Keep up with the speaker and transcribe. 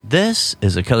This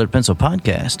is a Colored Pencil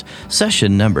Podcast,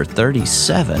 session number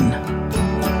 37.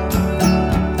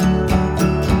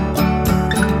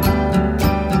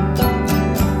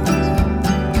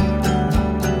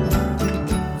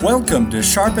 Welcome to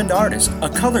Sharpened Artist, a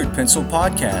Colored Pencil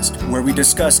Podcast, where we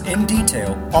discuss in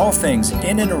detail all things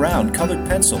in and around colored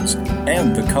pencils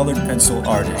and the colored pencil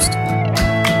artist.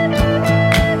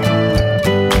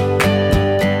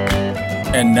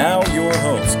 And now your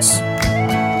hosts,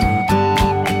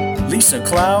 Lisa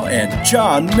Clow and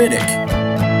John Middick.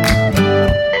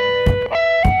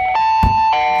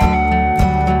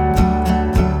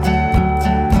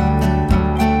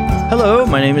 Hello,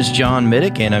 my name is John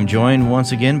Middick, and I'm joined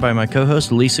once again by my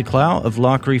co-host, Lisa Clow of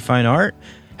Lockery Fine Art.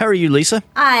 How are you, Lisa?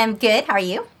 I'm good. How are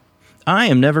you? I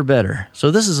am never better. So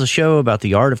this is a show about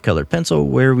the art of colored pencil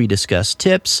where we discuss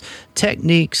tips,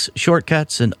 techniques,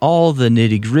 shortcuts, and all the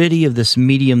nitty-gritty of this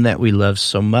medium that we love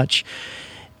so much.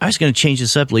 I was going to change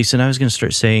this up, Lisa, and I was going to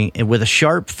start saying, with a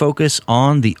sharp focus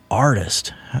on the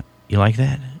artist. You like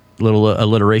that? A little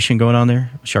alliteration going on there?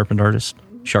 Sharpened artist?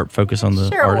 Sharp focus on the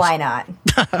Sure, artist? why not?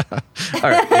 All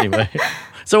right, anyway.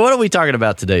 So what are we talking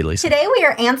about today, Lisa? Today we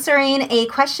are answering a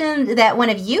question that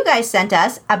one of you guys sent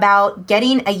us about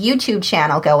getting a YouTube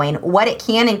channel going, what it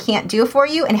can and can't do for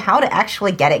you, and how to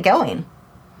actually get it going.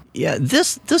 Yeah,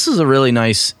 this is a really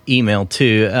nice email,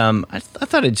 too. I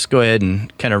thought I'd just go ahead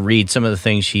and kind of read some of the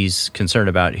things she's concerned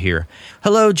about here.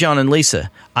 Hello, John and Lisa.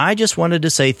 I just wanted to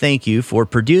say thank you for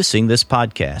producing this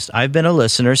podcast. I've been a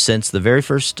listener since the very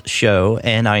first show,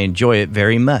 and I enjoy it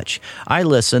very much. I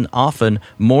listen often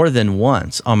more than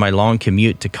once on my long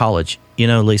commute to college. You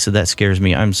know, Lisa, that scares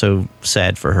me. I'm so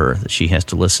sad for her that she has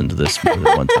to listen to this more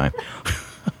than one time.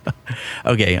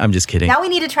 Okay, I'm just kidding. Now we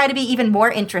need to try to be even more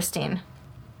interesting.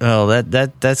 Oh,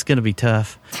 that's going to be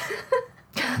tough.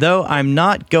 Though I'm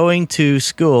not going to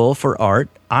school for art,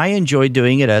 I enjoy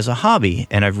doing it as a hobby,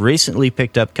 and I've recently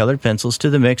picked up colored pencils to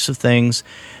mix up things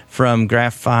from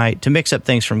graphite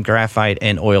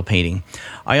and oil painting.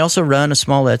 I also run a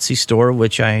small Etsy store,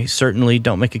 which I certainly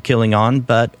don't make a killing on,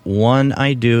 but one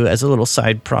I do as a little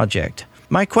side project.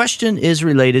 My question is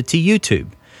related to YouTube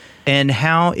and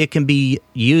how it can be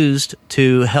used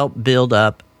to help build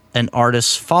up an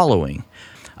artist's following.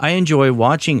 I enjoy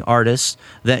watching artists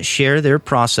that share their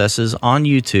processes on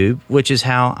YouTube, which is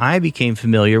how I became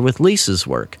familiar with Lisa's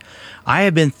work. I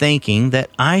have been thinking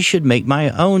that I should make my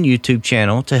own YouTube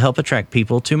channel to help attract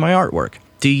people to my artwork.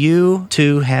 Do you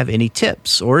two have any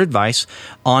tips or advice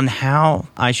on how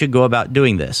I should go about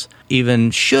doing this?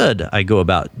 Even should I go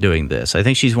about doing this? I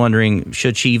think she's wondering,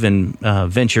 should she even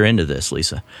venture into this,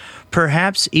 Lisa?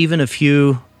 Perhaps even a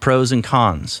few pros and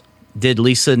cons. Did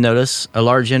Lisa notice a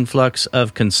large influx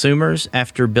of consumers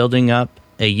after building up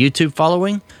a YouTube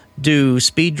following? Do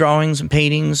speed drawings and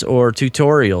paintings or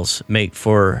tutorials make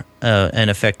for an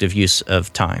effective use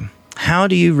of time? How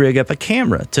do you rig up a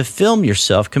camera to film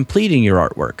yourself completing your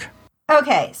artwork?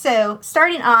 Okay, so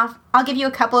starting off, I'll give you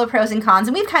a couple of pros and cons,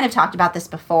 and we've kind of talked about this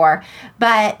before,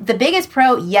 but the biggest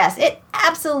pro, yes, it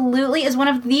absolutely is one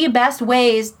of the best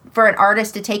ways for an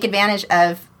artist to take advantage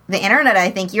of the internet.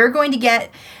 I think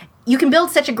you can build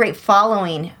such a great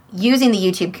following using the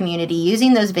YouTube community,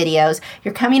 using those videos.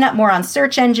 You're coming up more on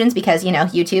search engines because,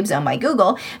 YouTube's owned by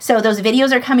Google. So those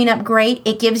videos are coming up great.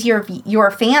 It gives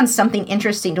your fans something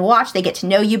interesting to watch. They get to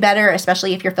know you better,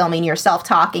 especially if you're filming your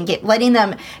self-talk and letting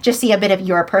them just see a bit of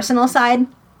your personal side.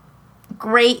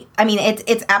 Great. I mean,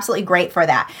 it's absolutely great for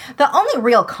that. The only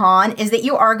real con is that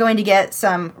you are going to get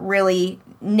some really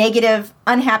negative,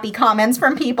 unhappy comments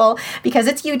from people because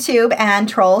it's YouTube and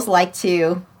trolls like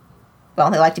to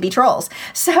be trolls.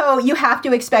 So you have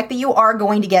to expect that you are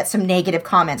going to get some negative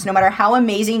comments. No matter how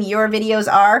amazing your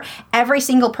videos are, every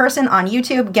single person on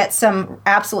YouTube gets some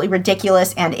absolutely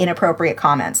ridiculous and inappropriate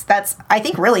comments. That's, I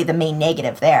think, really the main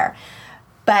negative there.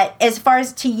 But as far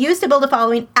as to use to build a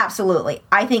following, absolutely.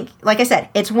 I think, like I said,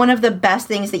 it's one of the best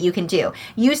things that you can do.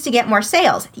 Use to get more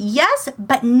sales. Yes,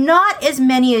 but not as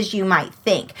many as you might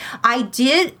think.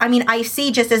 I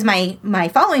see just as my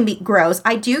following grows,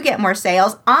 I do get more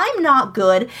sales. I'm not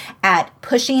good at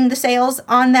pushing the sales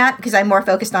on that because I'm more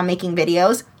focused on making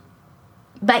videos.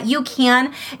 But you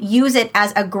can use it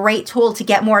as a great tool to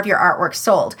get more of your artwork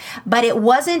sold. But it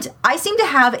wasn't, I seem to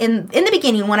have, in the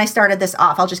beginning when I started this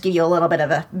off, I'll just give you a little bit of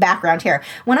a background here.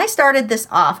 When I started this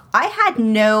off, I had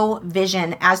no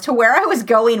vision as to where I was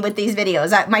going with these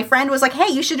videos. My friend was like,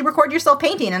 hey, you should record yourself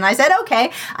painting. And I said,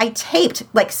 okay. I taped,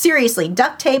 seriously,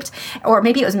 duct taped, or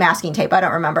maybe it was masking tape, I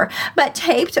don't remember, but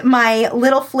taped my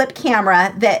little flip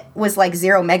camera that was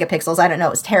 0 megapixels. I don't know, it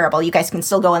was terrible. You guys can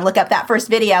still go and look up that first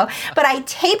video. But I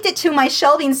taped it to my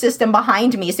shelving system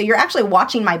behind me. So you're actually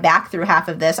watching my back through half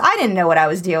of this. I didn't know what I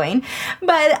was doing,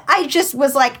 but I just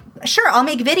was like, sure, I'll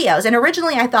make videos. And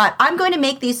originally I thought I'm going to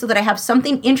make these so that I have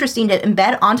something interesting to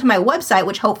embed onto my website,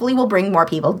 which hopefully will bring more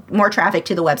people, more traffic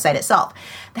to the website itself.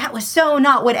 That was so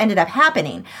not what ended up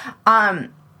happening.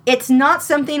 It's not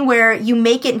something where you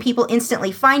make it and people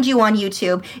instantly find you on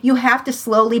YouTube. You have to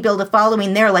slowly build a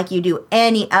following there like you do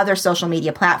any other social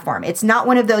media platform. It's not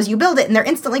one of those you build it and they're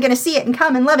instantly going to see it and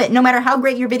come and love it, no matter how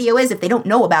great your video is if they don't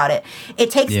know about it. It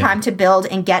takes time to build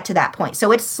and get to that point.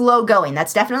 So it's slow going.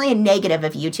 That's definitely a negative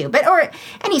of YouTube, but or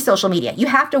any social media. You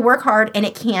have to work hard and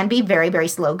it can be very, very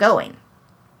slow going.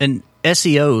 And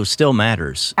SEO still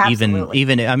matters. Absolutely.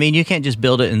 Even I mean, you can't just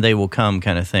build it and they will come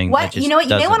kind of thing. What? You know what?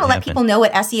 You may want to let people know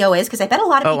what SEO is, because I bet a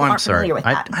lot of people aren't familiar with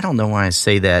that. I don't know why I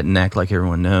say that and act like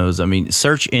everyone knows. I mean,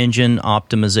 search engine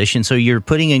optimization. So you're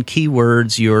putting in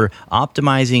keywords, you're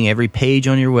optimizing every page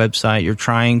on your website. You're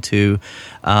trying to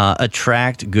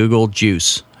attract Google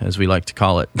juice, as we like to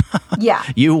call it. Yeah.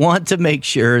 You want to make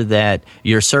sure that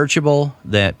you're searchable,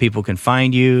 that people can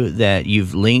find you, that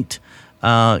you've linked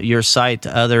your site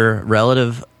to other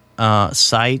relative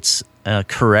sites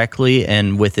correctly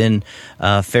and within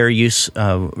fair use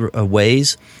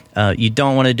ways. You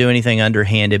don't want to do anything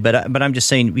underhanded, but I'm just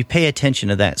saying we pay attention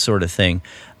to that sort of thing.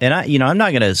 And I'm not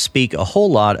going to speak a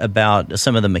whole lot about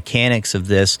some of the mechanics of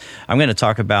this. I'm going to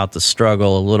talk about the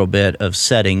struggle a little bit of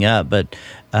setting up, but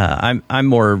I'm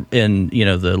more in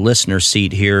the listener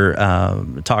seat here,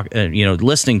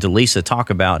 listening to Lisa talk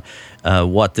about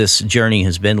what this journey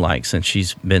has been like since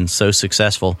she's been so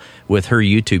successful with her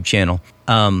YouTube channel.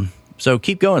 So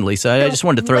keep going, Lisa. I just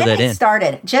wanted to throw that in. When I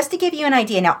started, just to give you an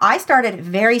idea, now I started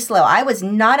very slow. I was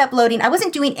not uploading. I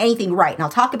wasn't doing anything right. And I'll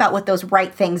talk about what those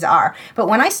right things are. But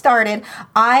when I started,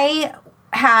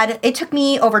 it took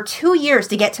me over 2 years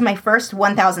to get to my first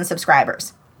 1,000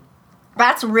 subscribers.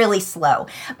 That's really slow.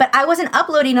 But I wasn't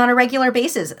uploading on a regular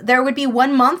basis. There would be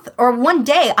 1 month or one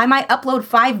day I might upload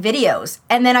 5 videos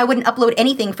and then I wouldn't upload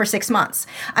anything for 6 months.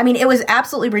 I mean, it was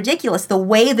absolutely ridiculous the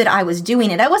way that I was doing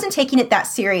it. I wasn't taking it that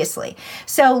seriously.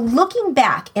 So looking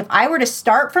back, if I were to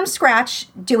start from scratch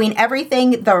doing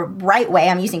everything the right way,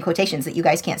 I'm using quotations that you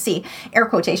guys can't see, air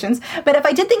quotations, but if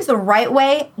I did things the right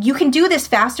way, you can do this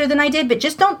faster than I did, but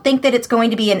just don't think that it's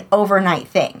going to be an overnight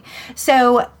thing.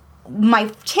 So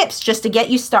my tips just to get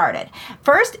you started.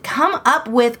 First, come up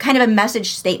with kind of a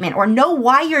message statement or know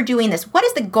why you're doing this. What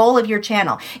is the goal of your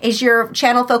channel? Is your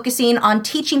channel focusing on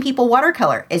teaching people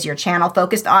watercolor? Is your channel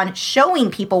focused on showing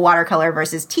people watercolor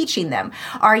versus teaching them?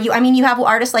 You have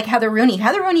artists like Heather Rooney.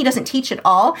 Heather Rooney doesn't teach at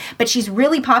all, but she's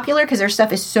really popular because her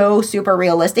stuff is so super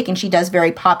realistic and she does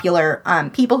very popular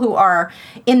people who are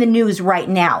in the news right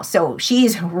now. So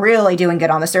she's really doing good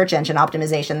on the search engine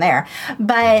optimization there.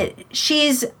 But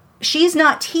she's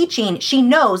not teaching. She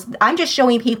knows I'm just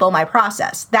showing people my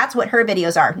process. That's what her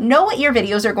videos are. Know what your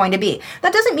videos are going to be.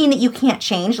 That doesn't mean that you can't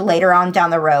change later on down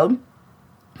the road.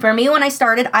 For me, when I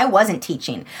started, I wasn't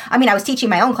teaching. I mean, I was teaching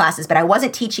my own classes, but I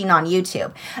wasn't teaching on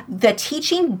YouTube. The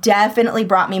teaching definitely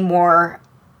brought me more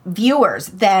viewers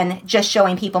than just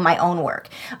showing people my own work.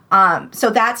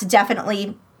 So that's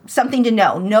definitely something to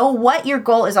know what your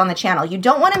goal is on the channel. You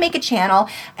don't want to make a channel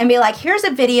and be like, here's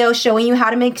a video showing you how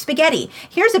to make spaghetti.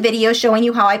 Here's a video showing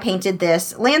you how I painted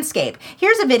this landscape.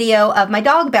 Here's a video of my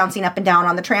dog bouncing up and down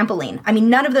on the trampoline. I mean,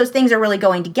 none of those things are really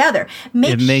going together.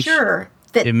 Make sure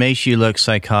that it makes you look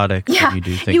psychotic when you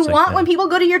do things you like want that. When people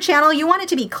go to your channel, you want it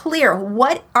to be clear.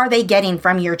 What are they getting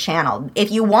from your channel?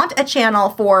 If you want a channel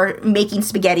for making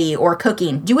spaghetti or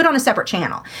cooking, do it on a separate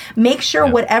channel. Make sure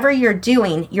whatever you're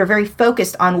doing, you're very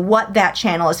focused on what that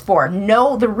channel is for.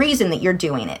 Know the reason that you're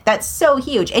doing it. That's so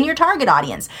huge. And your target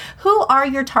audience. Who are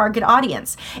your target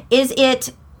audience? Is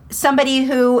it somebody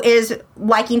who is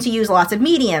liking to use lots of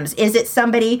mediums? Is it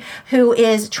somebody who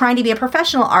is trying to be a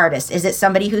professional artist? Is it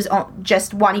somebody who's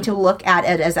just wanting to look at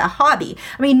it as a hobby?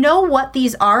 I mean, know what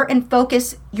these are and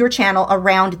focus your channel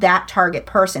around that target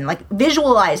person. Like,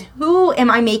 visualize, who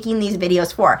am I making these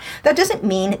videos for? That doesn't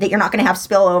mean that you're not going to have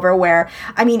spillover where,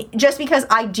 just because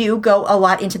I do go a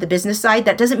lot into the business side,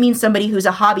 that doesn't mean somebody who's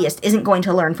a hobbyist isn't going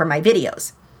to learn from my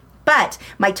videos. But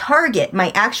my target,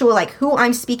 my actual, who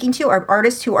I'm speaking to are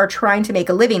artists who are trying to make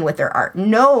a living with their art.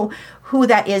 Know who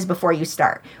that is before you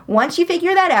start. Once you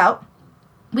figure that out,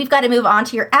 we've got to move on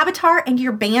to your avatar and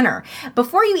your banner.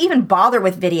 Before you even bother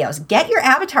with videos, get your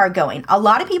avatar going. A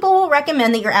lot of people will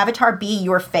recommend that your avatar be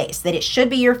your face, that it should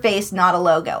be your face, not a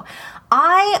logo.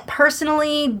 I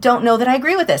personally don't know that I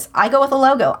agree with this. I go with a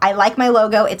logo. I like my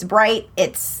logo. It's bright.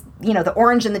 It's the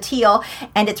orange and the teal,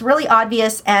 and it's really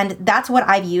obvious, and that's what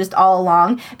I've used all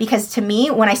along, because to me,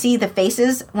 when I see the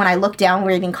faces, when I look down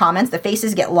reading comments, the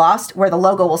faces get lost where the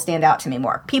logo will stand out to me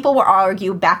more. People will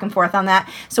argue back and forth on that.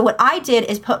 So what I did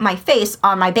is put my face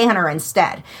on my banner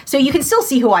instead. So you can still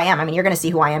see who I am. I mean, you're going to see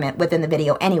who I am within the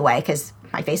video anyway, because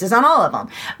my face is on all of them.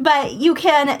 But you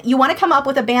want to come up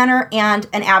with a banner and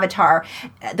an avatar.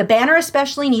 The banner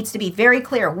especially needs to be very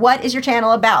clear. What is your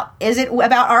channel about? Is it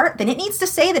about art? Then it needs to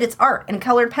say that it's art and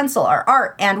colored pencil, or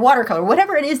art and watercolor,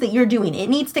 whatever it is that you're doing. It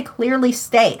needs to clearly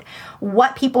state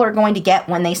what people are going to get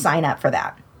when they sign up for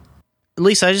that.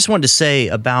 Lisa, I just wanted to say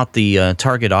about the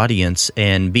target audience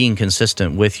and being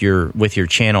consistent with your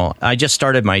channel. I just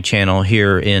started my channel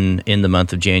here in the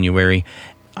month of January.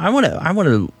 I want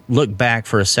to look back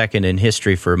for a second in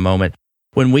history for a moment.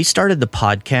 When we started the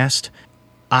podcast,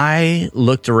 I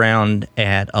looked around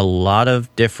at a lot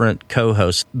of different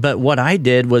co-hosts, but what I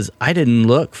did was I didn't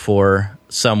look for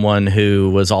someone who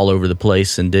was all over the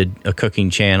place and did a cooking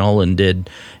channel and did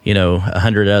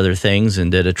 100 other things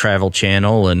and did a travel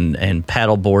channel and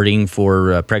paddle boarding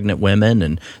for pregnant women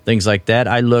and things like that.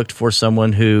 I looked for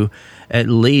someone who at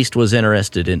least was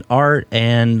interested in art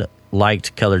and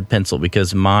liked colored pencil,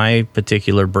 because my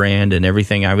particular brand and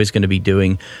everything I was going to be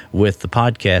doing with the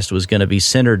podcast was going to be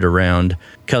centered around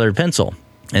colored pencil.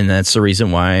 And that's the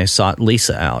reason why I sought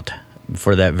Lisa out,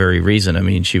 for that very reason. I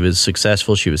mean, she was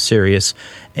successful, she was serious,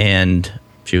 and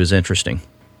she was interesting.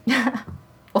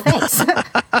 Well, thanks.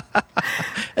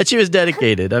 And she was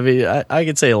dedicated. I mean, I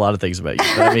could say a lot of things about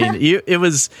you. But I mean, it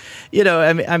was,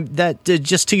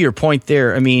 just to your point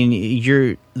there. I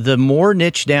mean, the more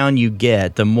niche down you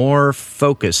get, the more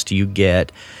focused you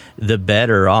get, the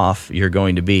better off you're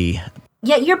going to be.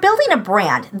 Yeah, you're building a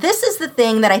brand. This is the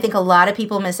thing that I think a lot of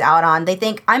people miss out on. They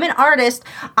think, I'm an artist,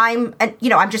 I'm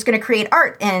just going to create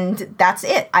art and that's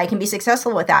it. I can be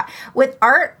successful with that. With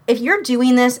art, if you're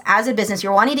doing this as a business,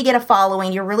 you're wanting to get a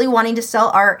following, you're really wanting to sell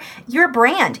art, you're a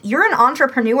brand. You're an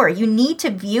entrepreneur. You need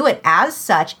to view it as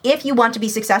such if you want to be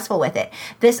successful with it.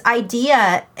 This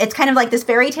idea, it's kind of like this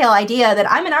fairy tale idea that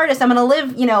I'm an artist, I'm going to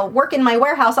live, work in my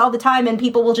warehouse all the time and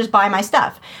people will just buy my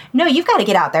stuff. No, you've got to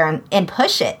get out there and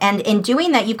push it. And in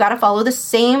doing that, you've got to follow the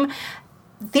same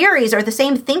theories or the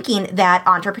same thinking that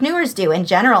entrepreneurs do in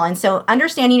general. And so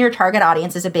understanding your target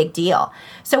audience is a big deal.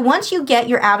 So once you get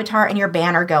your avatar and your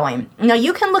banner going,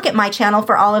 you can look at my channel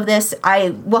for all of this. I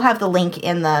will have the link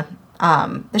in the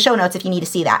show notes if you need to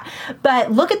see that.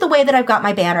 But look at the way that I've got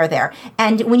my banner there.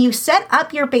 And when you set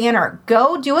up your banner,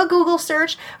 go do a Google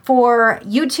search for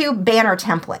YouTube banner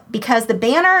template, because the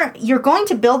banner, you're going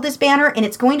to build this banner and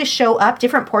it's going to show up,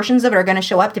 different portions of it are going to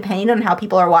show up depending on how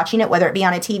people are watching it, whether it be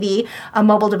on a TV, a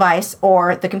mobile device,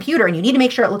 or the computer. And you need to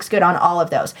make sure it looks good on all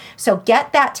of those. So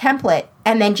get that template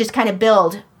and then just kind of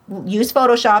use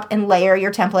Photoshop and layer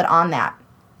your template on that.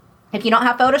 If you don't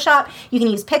have Photoshop, you can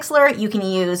use Pixlr, you can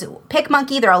use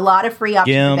PicMonkey. There are a lot of free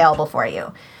options available for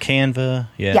you. Canva,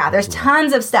 Yeah, there's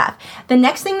tons of stuff. The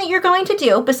next thing that you're going to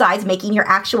do, besides making your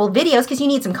actual videos, because you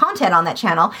need some content on that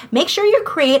channel, make sure you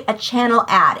create a channel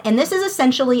ad. And this is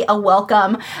essentially a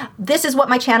welcome. This is what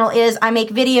my channel is. I make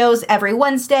videos every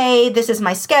Wednesday. This is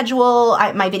my schedule.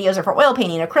 My videos are for oil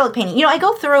painting, acrylic painting. I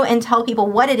go through and tell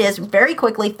people what it is very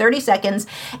quickly, 30 seconds.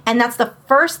 And that's the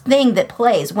first thing that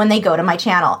plays when they go to my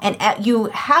channel. And you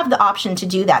have the option to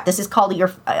do that. This is called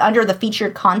under the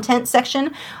featured content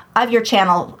section of your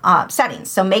channel settings.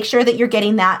 So make sure that you're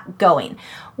getting that going.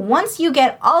 Once you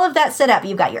get all of that set up,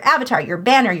 you've got your avatar, your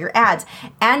banner, your ads,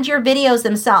 and your videos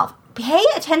themselves. Pay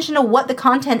attention to what the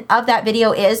content of that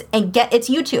video is and it's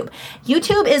YouTube.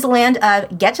 YouTube is land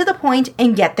of get to the point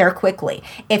and get there quickly.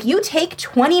 If you take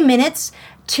 20 minutes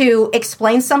to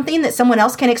explain something that someone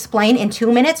else can explain in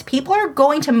 2 minutes, people are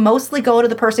going to mostly go to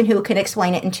the person who can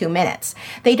explain it in 2 minutes.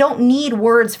 They don't need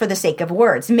words for the sake of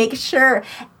words. Make sure,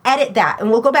 edit that, and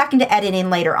we'll go back into editing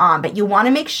later on, but you want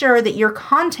to make sure that your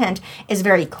content is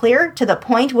very clear, to the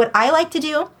point. What I like to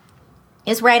do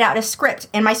is write out a script.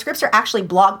 And my scripts are actually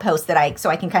blog posts so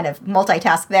I can kind of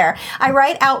multitask there. I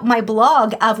write out my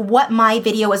blog of what my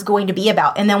video is going to be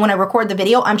about. And then when I record the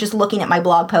video, I'm just looking at my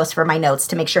blog post for my notes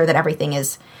to make sure that everything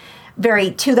is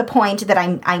very to the point, that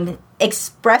I'm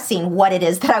expressing what it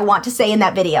is that I want to say in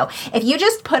that video. If you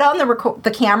just put on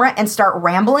the camera and start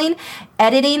rambling,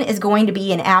 editing is going to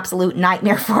be an absolute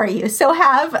nightmare for you. So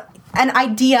have an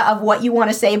idea of what you want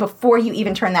to say before you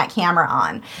even turn that camera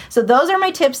on. So those are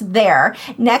my tips there.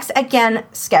 Next, again,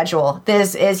 schedule.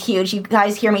 This is huge. You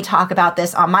guys hear me talk about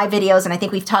this on my videos, and I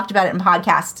think we've talked about it in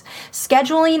podcasts.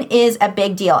 Scheduling is a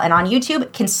big deal. And on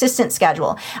YouTube, consistent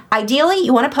schedule. Ideally,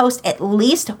 you want to post at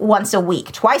least once a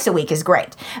week. Twice a week is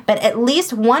great, but at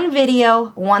least one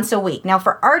video once a week. Now,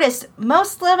 for artists,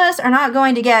 most of us are not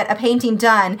going to get a painting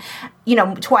done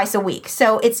twice a week.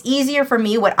 So it's easier for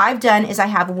me. What I've done is I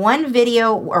have one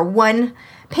video or one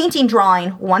painting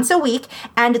drawing once a week,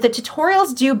 and the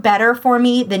tutorials do better for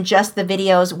me than just the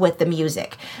videos with the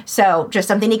music. So just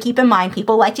something to keep in mind.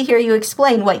 People like to hear you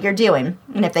explain what you're doing.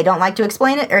 And if they don't like to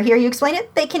explain it or hear you explain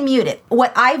it, they can mute it.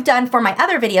 What I've done for my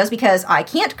other videos, because I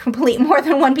can't complete more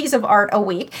than one piece of art a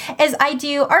week, is I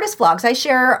do artist vlogs. I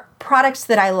share products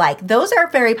that I like. Those are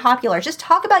very popular. Just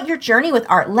talk about your journey with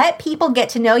art. Let people get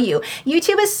to know you.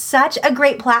 YouTube is such a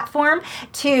great platform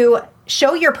to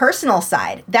show your personal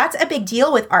side. That's a big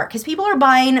deal with art because people are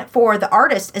buying for the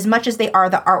artist as much as they are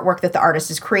the artwork that the artist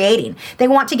is creating. They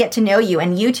want to get to know you,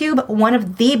 and YouTube, one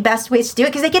of the best ways to do it,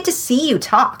 because they get to see you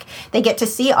talk. They get to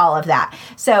see all of that.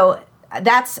 So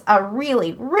that's a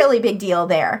really, really big deal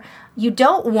there. You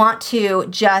don't want to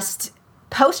just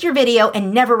post your video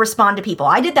and never respond to people.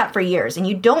 I did that for years, and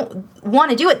you don't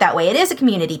want to do it that way. It is a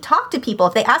community. Talk to people.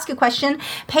 If they ask a question,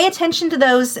 pay attention to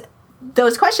those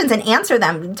questions and answer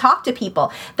them. Talk to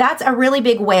people. That's a really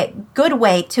good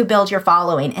way to build your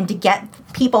following and to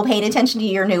get people paying attention to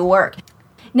your new work.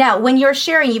 Now, when you're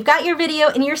sharing, you've got your video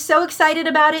and you're so excited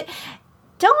about it,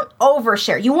 don't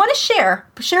overshare. You want to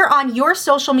share on your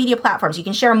social media platforms. You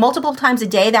can share multiple times a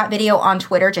day that video on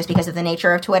Twitter, just because of the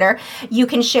nature of Twitter. You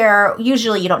can share,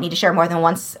 usually you don't need to share more than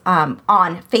once on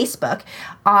Facebook.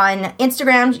 On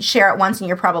Instagram, share it once and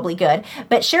you're probably good.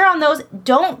 But share on those.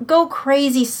 Don't go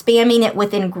crazy spamming it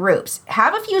within groups.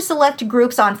 Have a few select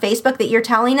groups on Facebook that you're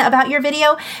telling about your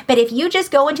video. But if you just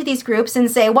go into these groups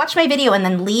and say, watch my video, and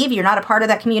then leave, you're not a part of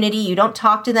that community, you don't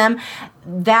talk to them,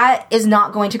 that is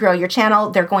not going to grow your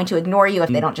channel. They're going to ignore you if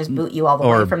they don't just boot you all the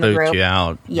way from the group. Or boot you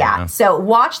out. Yeah. So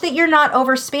watch that you're not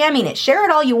over spamming it. Share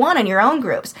it all you want on your own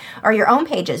groups or your own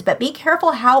pages, but be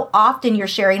careful how often you're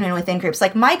sharing it within groups.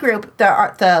 Like my group, the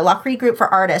Lacree group for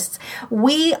artists,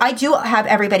 I do have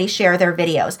everybody share their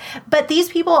videos, but these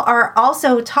people are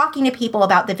also talking to people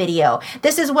about the video.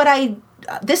 This is what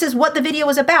the video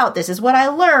was about. This is what I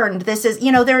learned. This is,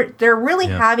 they're really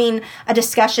having a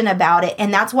discussion about it.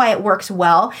 And that's why it works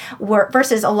well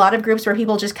versus a lot of groups where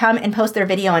people just come and post their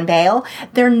video and bail.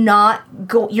 You're not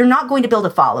going to build a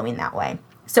following that way.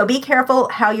 So be careful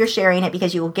how you're sharing it,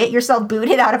 because you will get yourself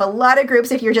booted out of a lot of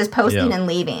groups if you're just posting and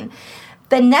leaving.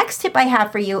 The next tip I have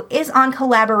for you is on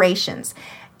collaborations.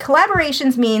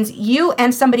 Collaborations means you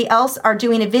and somebody else are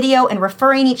doing a video and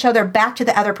referring each other back to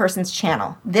the other person's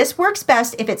channel. This works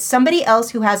best if it's somebody else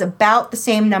who has about the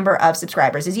same number of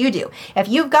subscribers as you do. If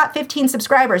you've got 15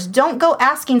 subscribers, don't go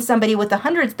asking somebody with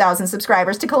 100,000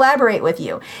 subscribers to collaborate with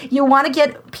you. You want to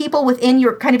get people within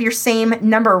your same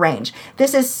number range.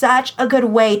 This is such a good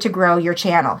way to grow your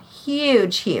channel.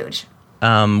 Huge, huge.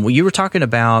 You were talking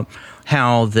about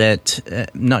how that,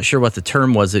 not sure what the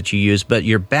term was that you used, but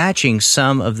you're batching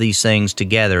some of these things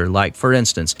together. Like, for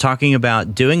instance, talking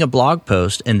about doing a blog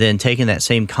post and then taking that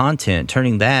same content,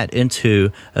 turning that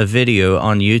into a video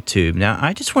on YouTube. Now,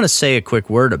 I just want to say a quick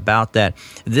word about that.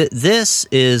 This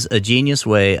is a genius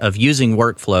way of using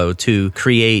workflow to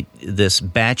create this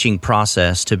batching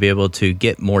process to be able to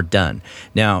get more done.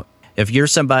 Now, if you're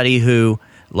somebody who,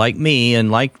 like me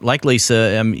and like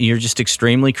Lisa, you're just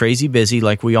extremely crazy busy,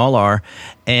 like we all are,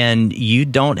 and you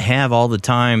don't have all the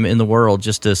time in the world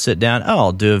just to sit down,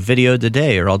 I'll do a video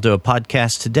today, or I'll do a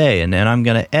podcast today, and then I'm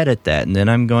going to edit that, and then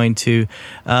I'm going to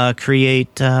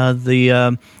create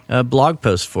the blog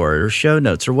post for it, or show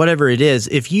notes, or whatever it is.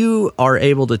 If you are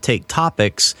able to take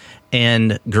topics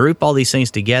and group all these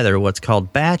things together, what's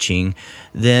called batching,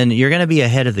 then you're going to be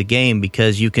ahead of the game,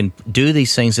 because you can do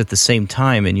these things at the same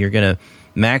time, and you're going to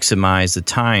maximize the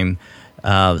time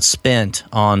spent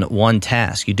on one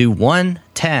task. You do one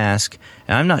task,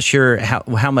 and I'm not sure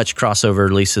how much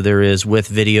crossover, Lisa, there is with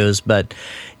videos, but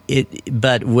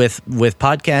with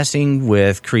podcasting,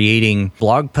 with creating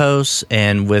blog posts,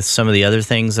 and with some of the other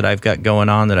things that I've got going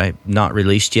on that I've not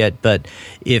released yet. But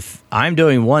if I'm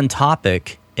doing one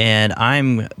topic and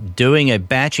I'm doing a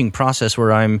batching process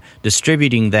where I'm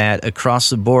distributing that across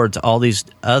the board to all these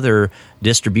other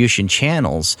distribution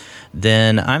channels,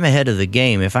 then I'm ahead of the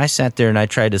game. If I sat there and I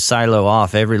tried to silo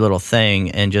off every little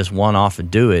thing and just one off and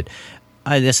do it,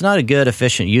 It's not a good,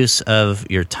 efficient use of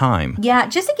your time. Yeah,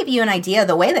 just to give you an idea,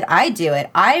 the way that I do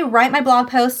it, I write my blog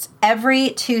posts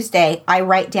every Tuesday. I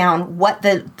write down what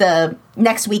the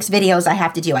next week's videos I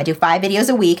have to do. I do 5 videos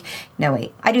a week. No,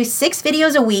 wait. I do 6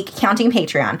 videos a week, counting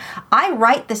Patreon. I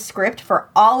write the script for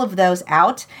all of those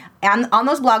out. And on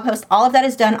those blog posts, all of that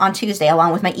is done on Tuesday,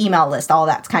 along with my email list. All of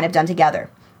that's kind of done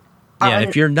together. Yeah,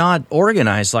 if you're not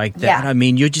organized like that, Yeah. I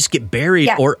mean, you'll just get buried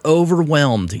or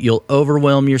overwhelmed. You'll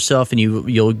overwhelm yourself, and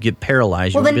you'll get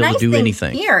paralyzed. You won't be able to do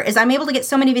anything. Here is I'm able to get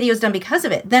so many videos done because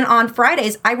of it. Then on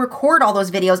Fridays, I record all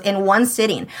those videos in one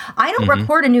sitting. I don't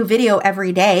record a new video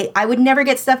every day. I would never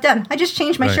get stuff done. I just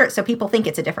change my shirt so people think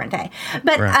it's a different day.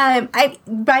 But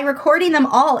by recording them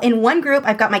all in one group,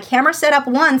 I've got my camera set up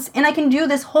once, and I can do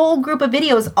this whole group of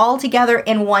videos all together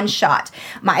in one shot.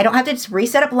 I don't have to just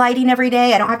reset up lighting every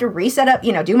day. I don't have to set up,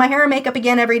 do my hair and makeup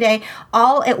again every day.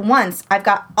 All at once, I've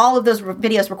got all of those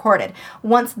videos recorded.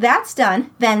 Once that's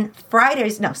done, then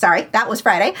that was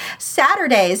Friday.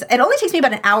 Saturdays, it only takes me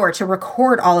about an hour to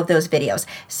record all of those videos.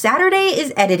 Saturday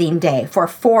is editing day for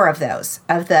 4 of those.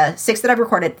 Of the 6 that I've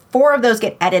recorded, 4 of those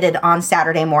get edited on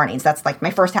Saturday mornings. That's like my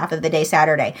first half of the day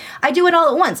Saturday. I do it all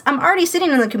at once. I'm already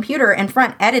sitting on the computer in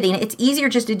front editing. It's easier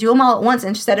just to do them all at once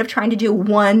instead of trying to do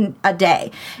one a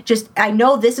day. I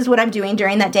know this is what I'm doing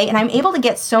during that day, and I'm able to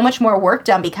get so much more work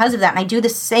done because of that. And I do the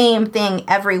same thing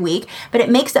every week, but it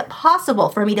makes it possible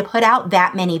for me to put out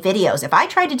that many videos. If I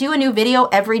tried to do a new video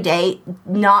every day,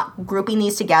 not grouping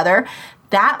these together,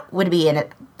 that would be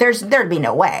there'd be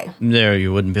no way. There,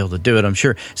 you wouldn't be able to do it, I'm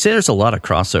sure. See, there's a lot of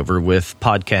crossover with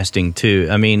podcasting, too.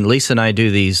 I mean, Lisa and I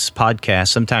do these podcasts.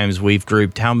 Sometimes we've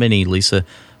grouped, how many, Lisa?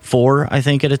 4, I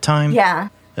think, at a time? Yeah.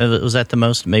 Was that the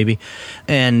most, maybe?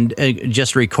 And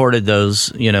just recorded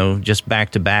those, just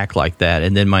back to back like that.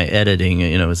 And then my editing,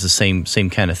 is the same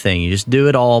kind of thing. You just do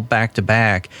it all back to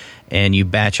back, and you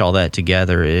batch all that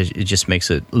together. It just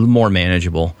makes it more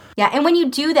manageable. Yeah, and when you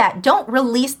do that, don't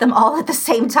release them all at the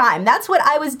same time. That's what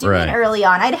I was doing early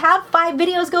on. I'd have 5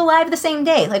 videos go live the same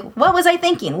day. Like, what was I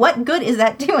thinking? What good is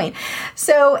that doing?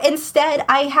 So instead,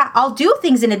 I'll do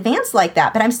things in advance like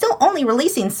that, but I'm still only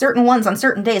releasing certain ones on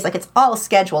certain days. Like, it's all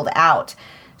scheduled out.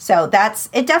 So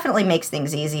it definitely makes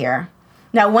things easier.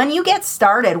 Now, when you get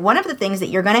started, one of the things that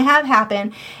you're going to have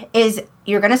happen is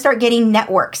you're going to start getting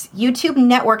networks, YouTube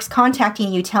networks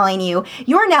contacting you, telling you,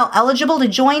 you are now eligible to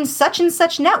join such and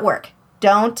such network.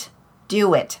 Don't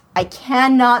do it. I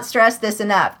cannot stress this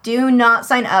enough. Do not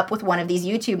sign up with one of these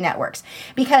YouTube networks.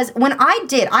 Because when I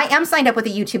am signed up with a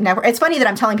YouTube network. It's funny that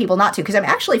I'm telling people not to, because I'm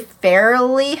actually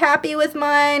fairly happy with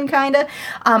mine, kind of.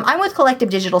 I'm with Collective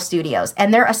Digital Studios,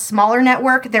 and they're a smaller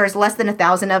network. There's less than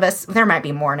 1,000 of us. There might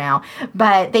be more now.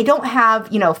 But they don't have,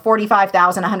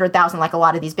 45,000, 100,000 like a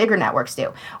lot of these bigger networks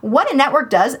do. What a network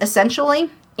does, essentially,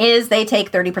 is they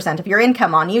take 30% of your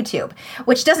income on YouTube,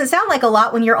 which doesn't sound like a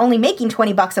lot when you're only making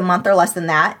 $20 a month or less than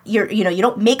that. You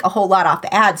don't make a whole lot off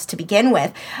the ads to begin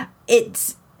with.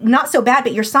 It's not so bad,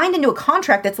 but you're signed into a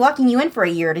contract that's locking you in for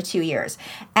 1 year to 2 years.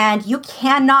 And you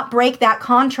cannot break that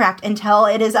contract until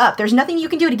it is up. There's nothing you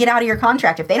can do to get out of your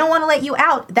contract. If they don't want to let you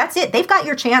out, that's it. They've got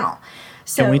your channel.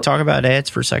 So, can we talk about ads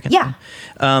for a second? Yeah.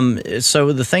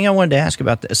 So the thing I wanted to ask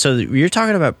about, so you're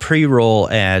talking about pre-roll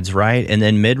ads, right? And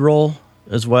then mid-roll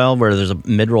as well, where there's a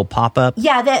mid-roll pop-up?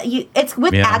 Yeah, it's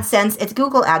with AdSense. It's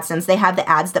Google AdSense. They have the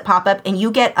ads that pop up, and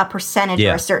you get a percentage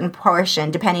or a certain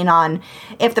portion, depending on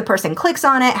if the person clicks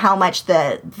on it, how much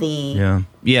the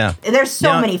There's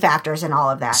so many factors in all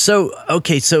of that. So,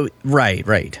 okay, so,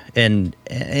 right. And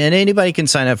anybody can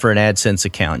sign up for an AdSense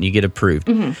account, and you get approved.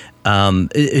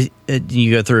 Mm-hmm.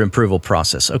 You go through an approval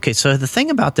process. Okay, so the thing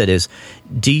about that is,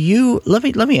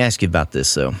 let me ask you about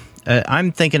this, though.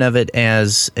 I'm thinking of it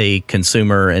as a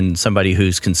consumer and somebody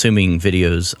who's consuming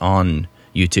videos on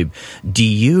YouTube. Do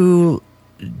you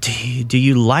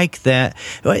like that?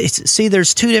 See,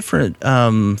 there's 2 different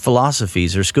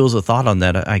philosophies or schools of thought on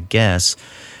that, I guess,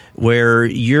 where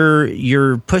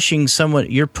you're pushing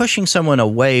someone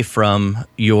away from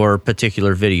your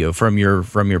particular video, from your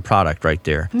product right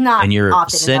there, not and you're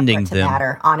often sending enough for it them. To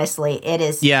matter. Honestly, it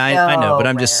is. Yeah, I know, but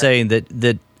I'm just saying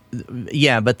that.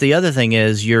 Yeah, but the other thing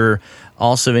is you're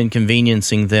also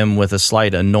inconveniencing them with a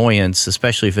slight annoyance,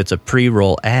 especially if it's a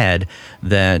pre-roll ad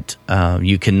that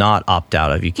you cannot opt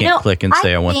out of. You can't click and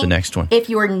say, I want the next one. If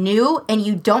you're new and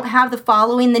you don't have the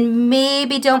following, then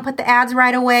maybe don't put the ads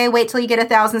right away. Wait till you get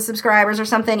 1,000 subscribers or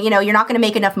something. You're not going to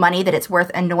make enough money that it's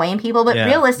worth annoying people. But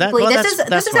realistically,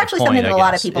 this is actually something that a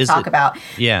lot of people talk about.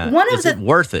 Yeah, is it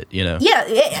worth it? Yeah,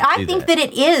 I think that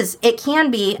it is. It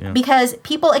can be because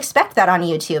people expect that on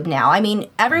YouTube now. I mean,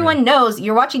 everyone knows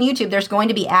you're watching YouTube. There's going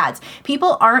to be ads.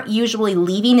 People aren't usually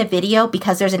leaving a video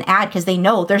because there's an ad because they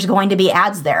know there's going to be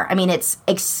ads there. I mean, it's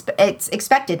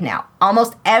expected now.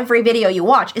 Almost every video you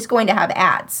watch is going to have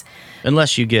ads.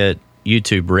 Unless you get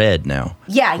YouTube Red now.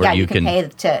 Yeah, you can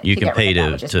pay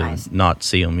to nice. Not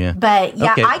see them, yeah. But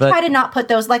yeah, I try to not put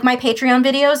those, like my Patreon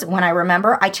videos, when I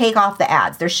remember, I take off the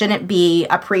ads. There shouldn't be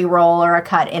a pre-roll or a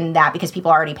cut in that because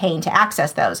people are already paying to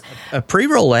access those. A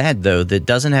pre-roll ad, though, that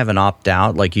doesn't have an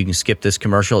opt-out, like you can skip this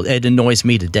commercial, it annoys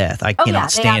me to death. I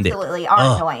cannot stand it. They absolutely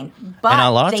are annoying. But and a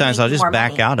lot of times I'll just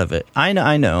back out of it. I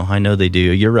know they do.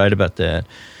 You're right about that.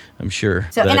 I'm sure.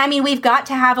 So, and I mean, we've got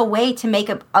to have a way to make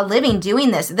a living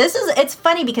doing this. It's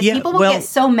funny because people will get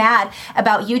so mad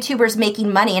about YouTubers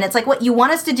making money. And it's like, what, you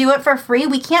want us to do it for free?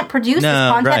 We can't produce this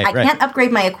content. I can't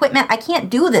upgrade my equipment. I can't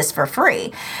do this for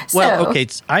free. Well, okay.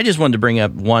 I just wanted to bring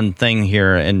up one thing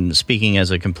here, and speaking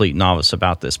as a complete novice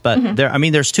about this. But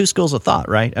there's two schools of thought,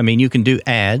 right? I mean, you can do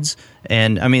ads.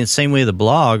 And I mean, the same way the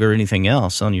blog or anything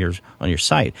else on your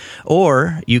site,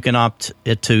 or you can opt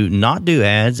to not do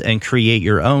ads and create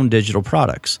your own digital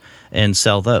products and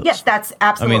sell those. Yes, that's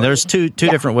absolutely. I mean, there's two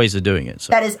different ways of doing it.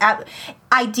 So. That is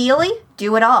ideally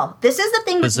do it all. This is the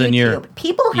thing with YouTube.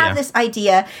 People have this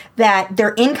idea that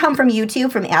their income from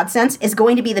YouTube, from AdSense, is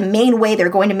going to be the main way they're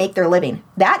going to make their living.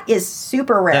 That is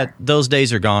super rare. Those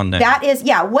days are gone now. That is,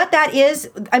 what that is,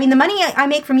 I mean, the money I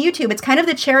make from YouTube, it's kind of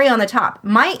the cherry on the top.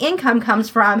 My income comes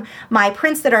from my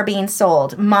prints that are being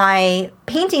sold, my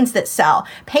paintings that sell.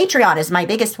 Patreon is my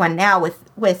biggest one now with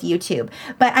YouTube.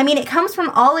 But I mean, it comes from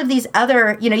all of these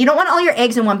other, you don't want all your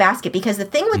eggs in one basket, because the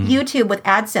thing with YouTube, with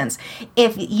AdSense,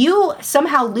 if you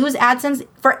somehow lose AdSense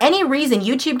for any reason,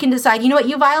 YouTube can decide, you know what,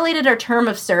 you violated our term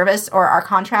of service or our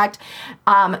contract.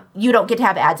 You don't get to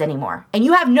have ads anymore. And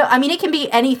you have it can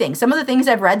be anything. Some of the things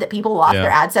I've read that people lost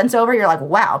their AdSense over, you're like,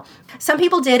 wow. Some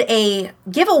people did a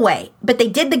giveaway, but they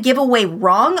did the giveaway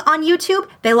wrong on YouTube.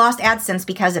 They lost AdSense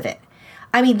because of it.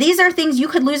 I mean, these are things you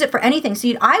could lose it for anything.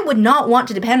 So I would not want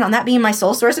to depend on that being my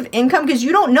sole source of income, because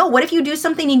you don't know. What if you do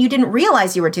something and you didn't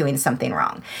realize you were doing something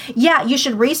wrong? Yeah, you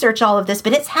should research all of this,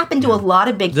 but it's happened to a lot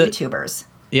of big YouTubers.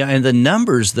 Yeah, and the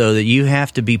numbers, though, that you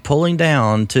have to be pulling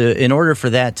down in order for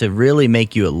that to really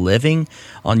make you a living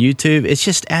on YouTube, it's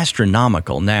just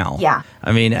astronomical now. Yeah.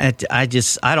 I mean, I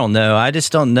don't know. I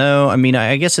just don't know. I mean,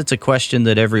 I guess it's a question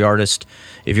that every artist,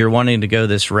 if you're wanting to go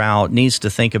this route, needs to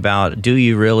think about. Do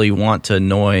you really want to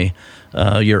annoy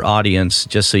your audience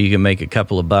just so you can make a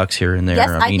couple of bucks here and there? Yes,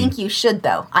 I think you should,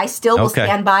 though. I still will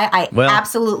stand by. I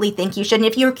absolutely think you should. And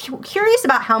if you're curious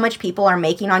about how much people are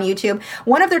making on YouTube,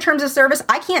 one of their terms of service,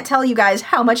 I can't tell you guys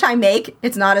how much I make.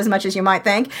 It's not as much as you might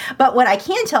think. But what I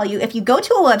can tell you, if you go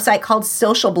to a website called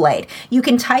Social Blade, you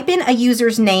can type in a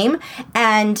user's name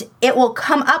and it will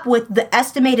come up with the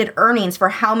estimated earnings for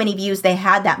how many views they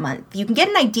had that month. You can get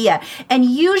an idea. And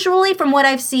usually, from what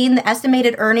I've seen, the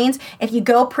estimated earnings, if you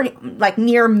go pretty like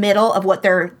near middle of what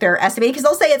they're estimating, because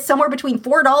they'll say it's somewhere between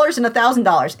 $4 and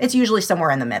 $1,000. It's usually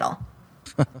somewhere in the middle.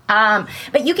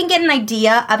 But you can get an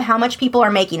idea of how much people are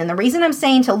making. And the reason I'm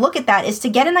saying to look at that is to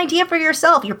get an idea for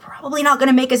yourself. You're probably not going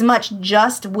to make as much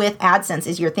just with AdSense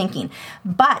as you're thinking.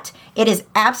 But it is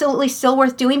absolutely still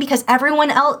worth doing, because everyone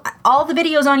else, all the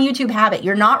videos on YouTube have it.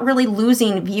 You're not really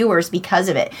losing viewers because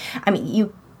of it. I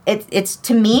mean, it's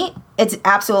to me, it's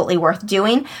absolutely worth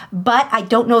doing, but I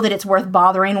don't know that it's worth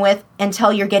bothering with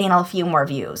until you're getting a few more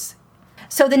views.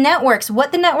 So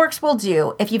what the networks will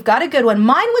do, if you've got a good one,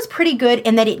 mine was pretty good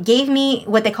in that it gave me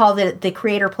what they call the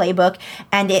creator playbook,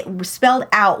 and it spelled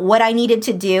out what I needed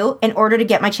to do in order to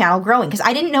get my channel growing, because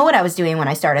I didn't know what I was doing when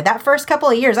I started. That first couple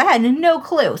of years, I had no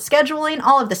clue. Scheduling,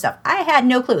 all of this stuff, I had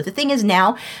no clue. The thing is,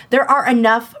 now there are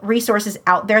enough resources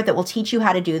out there that will teach you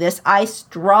how to do this. I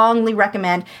strongly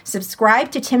recommend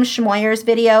subscribe to Tim Schmoyer's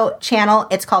video channel.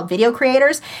 It's called Video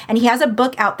Creators, and he has a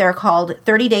book out there called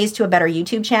 30 Days to a Better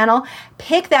YouTube Channel.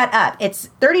 Pick that up. It's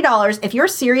 $30. If you're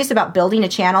serious about building a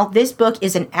channel, this book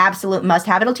is an absolute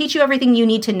must-have. It'll teach you everything you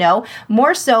need to know,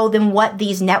 more so than what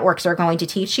these networks are going to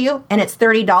teach you. And it's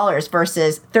 $30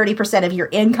 versus 30% of your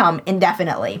income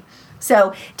indefinitely.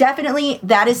 So definitely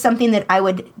that is something that I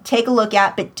would take a look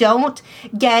at, but don't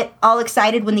get all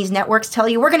excited when these networks tell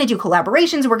you, we're going to do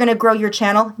collaborations, we're going to grow your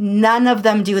channel. None of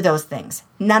them do those things.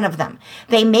 None of them.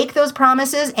 They make those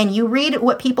promises, and you read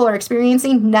what people are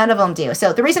experiencing, none of them do.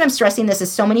 So the reason I'm stressing this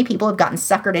is so many people have gotten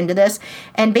suckered into this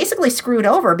and basically screwed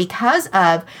over because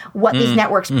of what these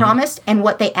networks promised and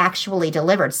what they actually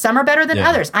delivered. Some are better than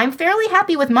others. I'm fairly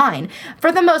happy with mine.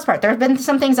 For the most part, there have been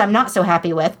some things I'm not so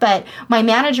happy with, but my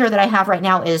manager that I have right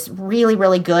now is really,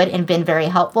 really good and been very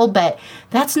helpful, but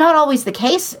that's not always the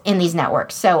case in these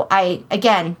networks. So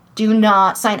again, do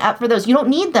not sign up for those. You don't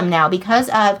need them now because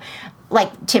of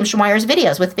like Tim Schmeier's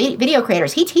videos with video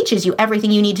creators. He teaches you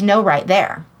everything you need to know right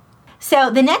there.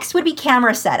 So the next would be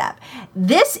camera setup.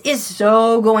 This is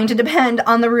so going to depend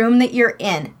on the room that you're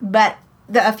in, but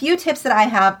a few tips that I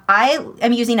have, I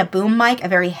am using a boom mic, a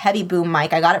very heavy boom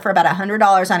mic. I got it for about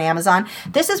 $100 on Amazon.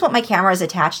 This is what my camera is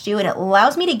attached to, and it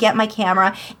allows me to get my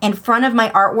camera in front of my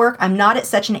artwork. I'm not at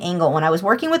such an angle. When I was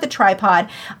working with a tripod,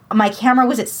 my camera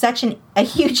was at such a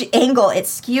huge angle, it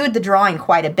skewed the drawing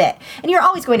quite a bit. And you're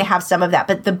always going to have some of that,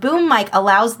 but the boom mic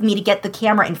allows me to get the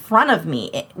camera in front of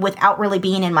me without really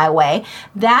being in my way.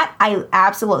 That I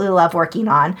absolutely love working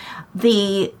on.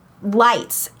 The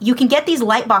lights. You can get these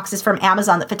light boxes from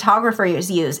Amazon that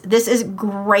photographers use. This is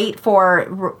great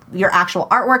for your actual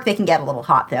artwork. They can get a little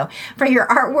hot though. For your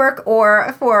artwork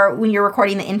or for when you're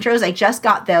recording the intros, I just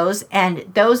got those, and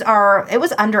it was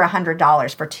under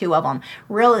 $100 for 2 of them.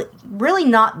 Really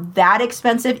not that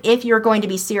expensive if you're going to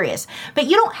be serious. But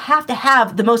you don't have to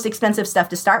have the most expensive stuff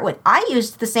to start with. I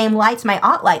used the same lights, my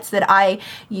Ott lights that I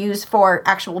use for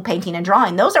actual painting and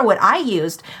drawing. Those are what I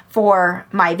used for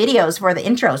my videos, for the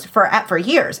intros, for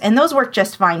years, and those work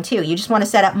just fine too. You just want to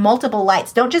set up multiple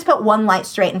lights. Don't just put one light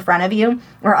straight in front of you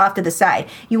or off to the side.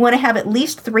 You want to have at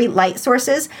least 3 light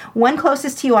sources, one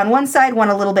closest to you on one side, one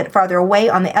a little bit farther away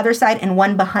on the other side, and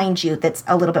one behind you that's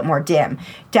a little bit more dim.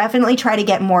 Definitely try to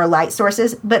get more light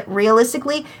sources, but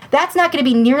realistically, that's not going to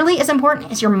be nearly as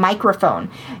important as your microphone.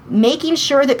 Making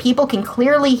sure that people can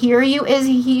clearly hear you is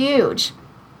huge.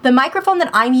 The microphone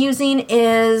that I'm using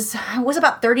was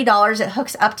about $30. It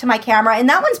hooks up to my camera, and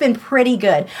that one's been pretty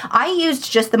good. I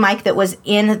used just the mic that was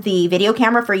in the video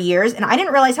camera for years, and I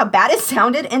didn't realize how bad it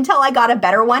sounded until I got a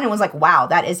better one and was like, wow,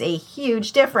 that is a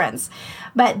huge difference.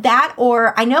 But that,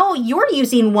 or I know you're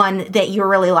using one that you're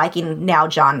really liking now,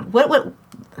 John. What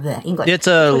the English? It's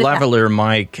a lavalier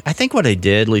mic. I think what I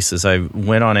did, Lisa, is I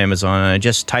went on Amazon and I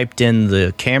just typed in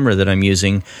the camera that I'm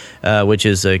using, which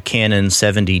is a Canon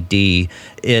 70D.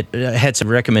 It had some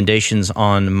recommendations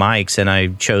on mics, and I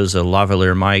chose a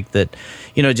lavalier mic that,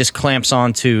 just clamps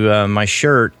onto my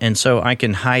shirt, and so I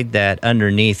can hide that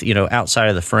underneath, outside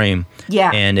of the frame.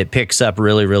 Yeah. And it picks up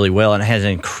really, really well, and it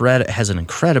has an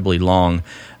incredibly long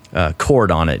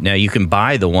cord on it. Now you can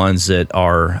buy the ones that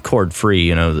are cord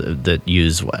free, that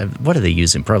use, what are they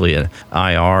using? Probably an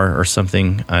IR or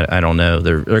something. I don't know.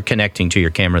 They're connecting to your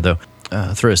camera though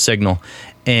through a signal,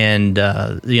 and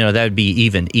that would be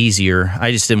even easier.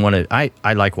 I just didn't want to.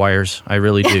 I like wires. I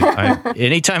really do.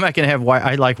 Anytime I can have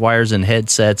I like wires and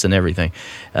headsets and everything.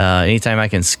 Anytime I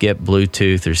can skip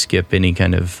Bluetooth or skip any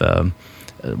kind of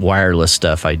wireless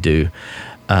stuff, I do.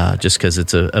 Just because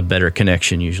it's a better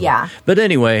connection usually. Yeah. But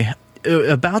anyway,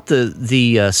 about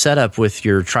the setup with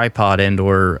your tripod and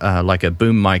or like a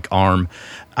boom mic arm,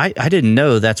 I didn't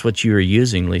know that's what you were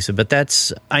using, Lisa. But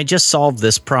I just solved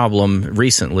this problem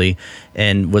recently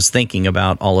and was thinking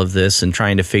about all of this and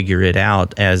trying to figure it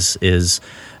out, as is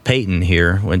Peyton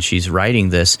here when she's writing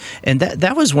this. And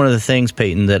that was one of the things,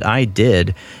 Peyton, that I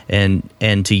did, and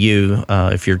to you,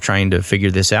 if you're trying to figure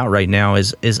this out right now,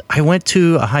 is I went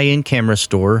to a high-end camera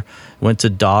store, went to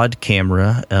Dodd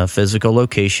Camera, a physical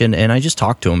location, and I just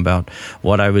talked to them about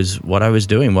what I was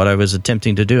doing, what I was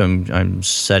attempting to do. I'm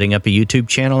setting up a YouTube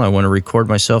channel. I want to record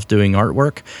myself doing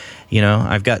artwork.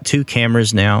 I've got 2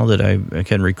 cameras now that I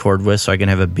can record with, so I can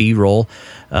have a B-roll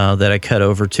that I cut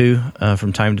over to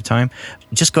from time to time.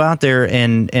 Just go out there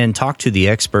and talk to the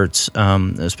experts,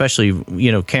 especially,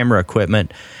 camera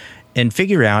equipment, and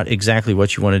figure out exactly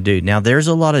what you want to do. Now, there's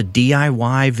a lot of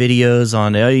DIY videos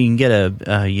on, you can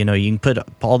get you can put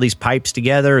all these pipes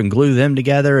together and glue them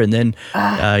together, and then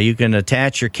you can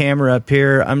attach your camera up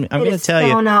here. I'm going to tell you.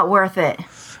 It's so not worth it.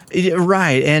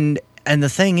 Right. And the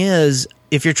thing is,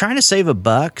 if you're trying to save a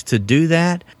buck to do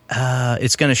that,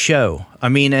 it's going to show.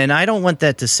 And I don't want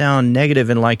that to sound negative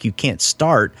and like you can't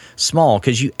start small,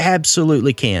 because you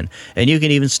absolutely can. And you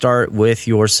can even start with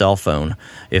your cell phone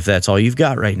if that's all you've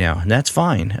got right now. And that's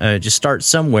fine. Just start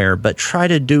somewhere, but try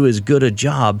to do as good a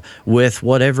job with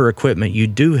whatever equipment you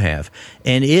do have.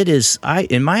 And it is,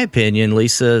 in my opinion,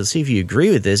 Lisa, see if you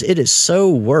agree with this, it is so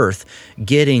worth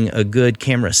getting a good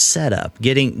camera setup,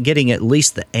 getting at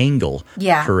least the angle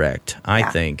correct, I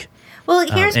think. Well,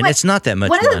 here's and it's not that much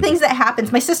one money. of the things that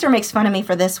happens, my sister makes fun of me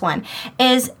for this one,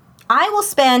 is I will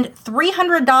spend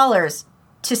 $300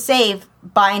 to save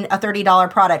buying a $30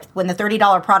 product when the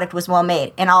 $30 product was well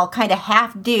made. And I'll kind of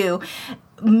half do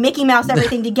Mickey Mouse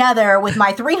everything together with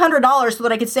my $300 so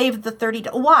that I could save the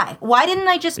 $30. Why? Why didn't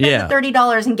I just spend the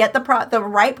 $30 and get the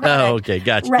right product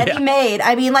gotcha. ready made?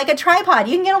 I mean, like a tripod,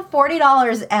 you can get them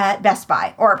 $40 at Best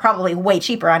Buy, or probably way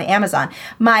cheaper on Amazon.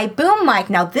 My boom mic,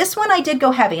 now this one I did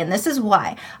go heavy, and this is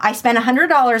why. I spent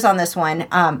 $100 on this one.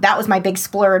 That was my big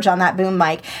splurge on that boom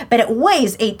mic, but it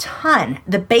weighs a ton.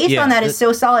 The base on that is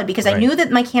so solid because I knew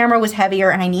that my camera was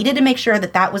heavier and I needed to make sure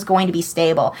that that was going to be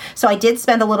stable. So I did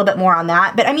spend a little bit more on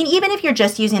that. But I mean, even if you're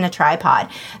just using a tripod,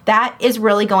 that is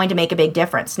really going to make a big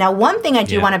difference. Now, one thing I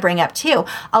do want to bring up too,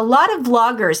 a lot of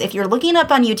vloggers, if you're looking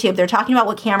up on YouTube, they're talking about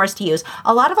what cameras to use.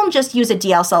 A lot of them just use a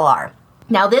DSLR.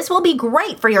 Now, this will be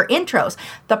great for your intros.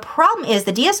 The problem is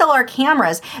the DSLR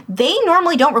cameras, they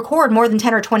normally don't record more than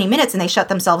 10 or 20 minutes and they shut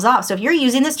themselves off. So if you're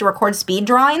using this to record speed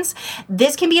drawings,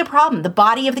 this can be a problem. The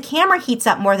body of the camera heats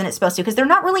up more than it's supposed to because they're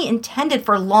not really intended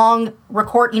for long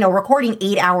recording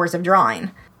 8 hours of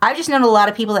drawing. I've just known a lot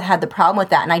of people that had the problem with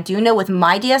that. And I do know with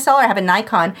my DSLR, I have a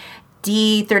Nikon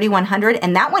D3100,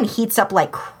 and that one heats up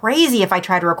like crazy if I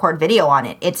try to record video on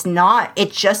it.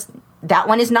 That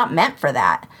one is not meant for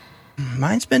that.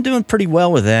 Mine's been doing pretty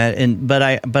well with that,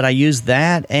 but I use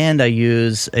that, and I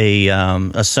use a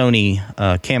Sony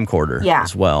camcorder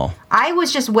as well. I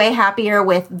was just way happier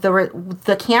with the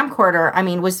camcorder. I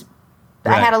mean,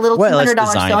 I had a little $200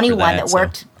 Sony one that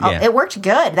worked. It worked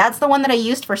good. That's the one that I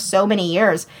used for so many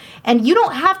years. And you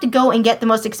don't have to go and get the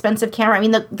most expensive camera. I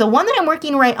mean, the one that I'm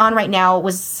working on right now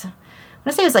was, I want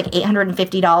to say it was like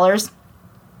 $850.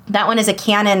 That one is a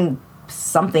Canon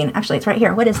something. Actually, it's right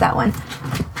here. What is that one?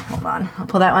 Hold on. I'll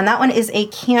pull that one. That one is a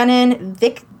Canon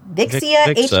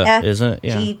Vixia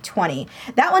HF-G20.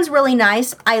 That one's really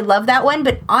nice. I love that one.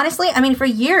 But honestly, I mean, for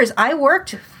years, I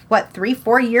worked,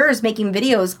 3-4 years making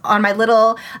videos on my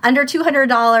little under $200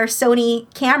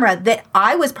 Sony camera that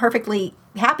I was perfectly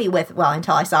happy with,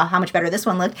 until I saw how much better this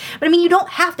one looked. But I mean, you don't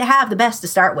have to have the best to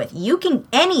start with. You can,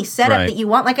 any setup that you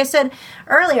want. Like I said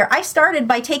earlier, I started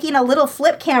by taking a little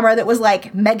flip camera that was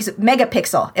like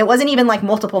megapixel. It wasn't even like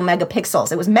multiple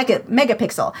megapixels. It was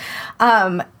megapixel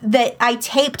that I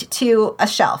taped to a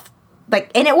shelf.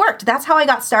 And it worked. That's how I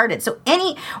got started. So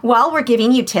while we're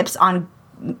giving you tips on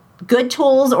good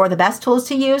tools or the best tools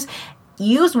to use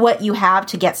what you have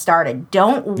to get started.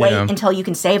 Don't wait until you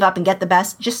can save up and get the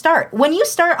best. Just start. When you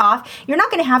start off, you're not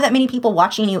going to have that many people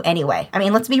watching you anyway. I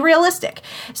mean, let's be realistic.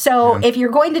 So if you're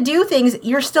going to do things,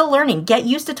 you're still learning. Get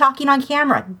used to talking on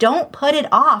camera. Don't put it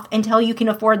off until you can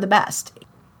afford the best.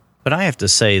 But I have to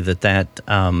say that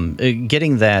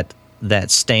getting that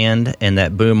stand and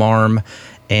that boom arm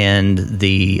and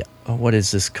the, what is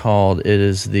this called? It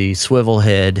is the swivel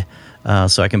head.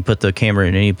 So I can put the camera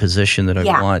in any position that I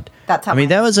want. That's how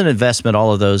that was an investment.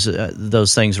 All of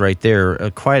those things right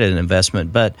there, quite an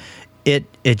investment. But it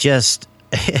just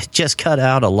cut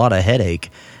out a lot of headache,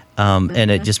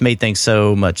 and it just made things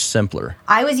so much simpler.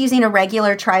 I was using a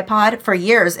regular tripod for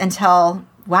years until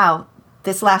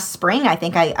this last spring. I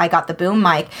think I got the boom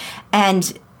mic,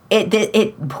 and did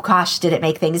it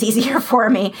make things easier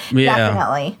for me? Yeah.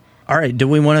 Definitely. All right. Do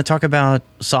we want to talk about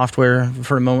software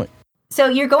for a moment? So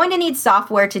you're going to need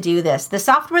software to do this. The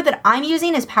software that I'm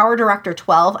using is PowerDirector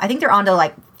 12. I think they're on to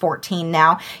like 14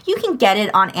 now. You can get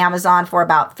it on Amazon for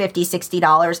about $50,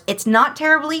 $60. It's not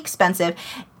terribly expensive.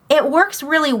 It works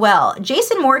really well.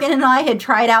 Jason Morgan and I had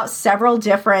tried out several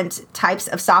different types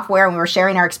of software and we were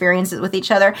sharing our experiences with each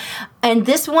other. And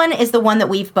this one is the one that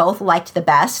we've both liked the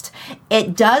best.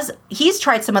 He's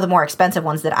tried some of the more expensive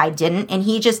ones that I didn't. And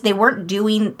they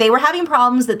were having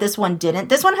problems that this one didn't.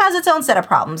 This one has its own set of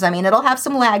problems. I mean, it'll have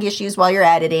some lag issues while you're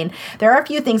editing. There are a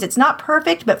few things. It's not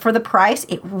perfect, but for the price,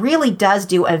 it really does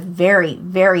do a very,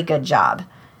 very good job.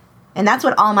 And that's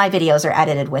what all my videos are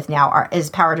edited with now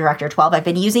is PowerDirector 12. I've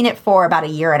been using it for about a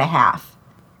year and a half.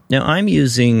 Now, I'm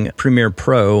using Premiere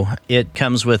Pro. It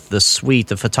comes with the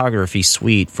photography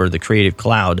suite for the Creative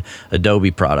Cloud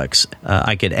Adobe products.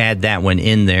 I could add that one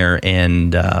in there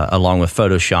and along with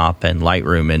Photoshop and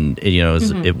Lightroom, and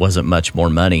it wasn't much more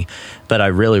money. But I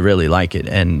really, really like it,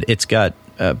 and it's got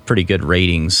pretty good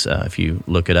ratings if you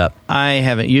look it up. I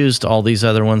haven't used all these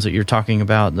other ones that you're talking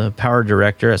about. The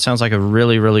PowerDirector, it sounds like a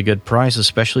really, really good price,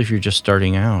 especially if you're just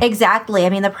starting out. Exactly. I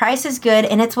mean, the price is good,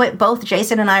 and it's what both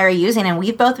Jason and I are using, and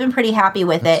we've both been pretty happy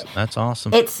with it. That's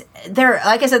awesome. Like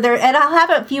I said, and I'll have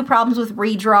a few problems with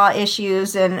redraw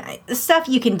issues and stuff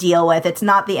you can deal with. It's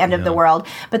not the end of the world,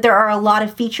 but there are a lot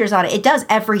of features on it. It does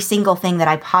every single thing that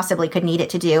I possibly could need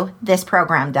it to do. This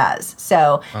program does.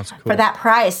 So for that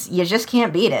price, you just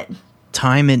can't beat it.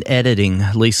 Time in editing,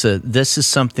 Lisa. This is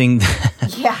something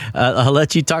that I'll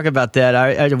let you talk about that.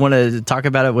 I want to talk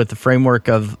about it with the framework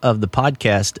of the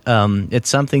podcast. It's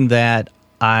something that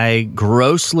I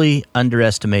grossly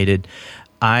underestimated.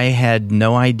 I had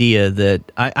no idea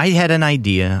that I had an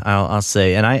idea, I'll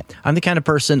say, and I'm the kind of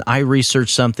person, I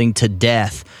research something to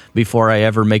death before I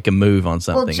ever make a move on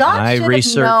something. Well, John and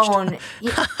should have known.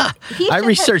 I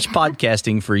researched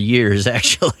podcasting for years,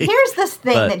 actually. Here's this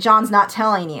thing that John's not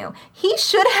telling you. He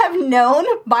should have known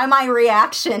by my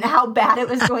reaction how bad it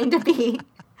was going to be.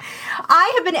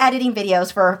 I have been editing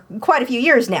videos for quite a few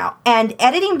years now, and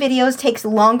editing videos takes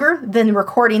longer than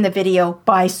recording the video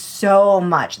by so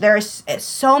much. There's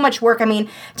so much work. I mean,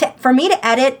 for me to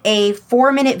edit a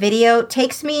 4-minute video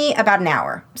takes me about an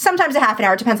hour, sometimes a half an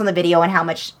hour. It depends on the video and how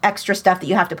much extra stuff that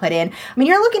you have to put in. I mean,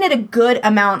 you're looking at a good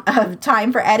amount of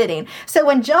time for editing. So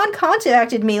when John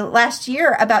contacted me last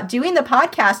year about doing the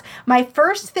podcast, my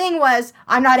first thing was,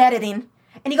 I'm not editing.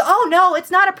 And you go, oh, no, it's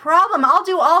not a problem. I'll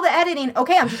do all the editing.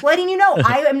 Okay, I'm just letting you know.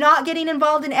 I am not getting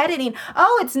involved in editing.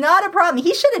 Oh, it's not a problem.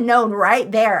 He should have known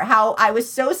right there how I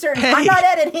was so certain I'm not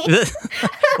editing.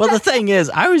 Well, the thing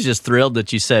is, I was just thrilled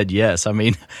that you said yes. I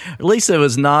mean, Lisa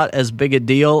was not as big a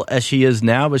deal as she is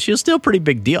now, but she was still a pretty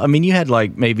big deal. I mean, you had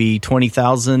like maybe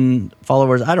 20,000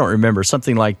 followers. I don't remember,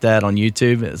 something like that on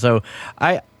YouTube. So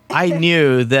I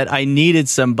knew that I needed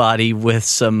somebody with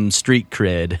some street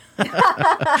cred.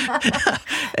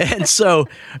 And so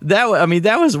that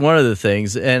was one of the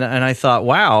things. And I thought,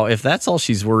 wow, if that's all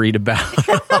she's worried about,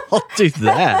 I'll do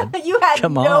that. You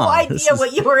had no idea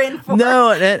what you were in for.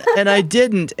 No, and I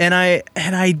didn't. And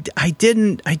I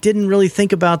didn't really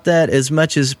think about that as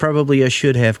much as probably I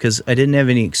should have, because I didn't have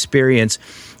any experience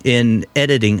in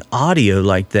editing audio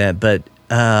like that. But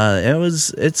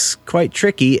it's quite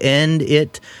tricky, and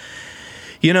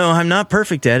I'm not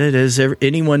perfect at it, as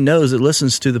anyone knows that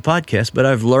listens to the podcast, but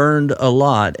I've learned a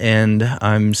lot, and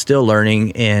I'm still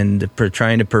learning and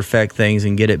trying to perfect things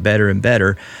and get it better and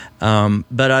better.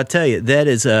 But I'll tell you, that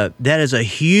is a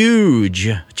huge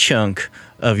chunk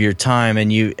of your time,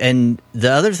 and the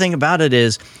other thing about it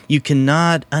is you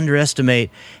cannot underestimate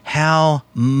how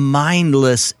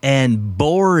mindless and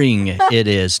boring it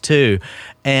is too.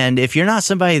 And if you're not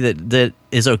somebody that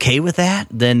is okay with that,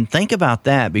 then think about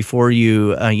that before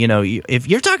you, if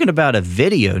you're talking about a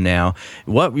video now,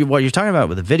 what you're talking about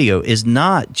with a video is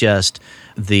not just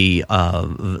the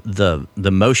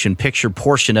motion picture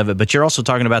portion of it, but you're also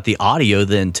talking about the audio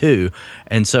then too.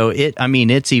 And so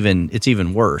it's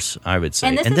even worse, I would say.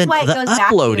 And this is then why it the goes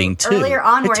uploading back to too. earlier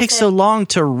on, it takes so long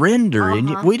to render,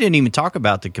 and we didn't even talk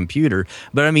about the computer.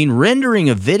 But I mean, rendering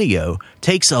a video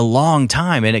takes a long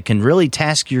time, and it can really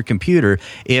task your computer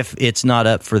if it's not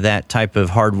up for that type of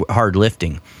hard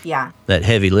lifting. Yeah, that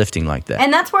heavy lifting like that.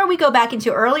 And that's where we go back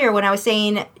into earlier when I was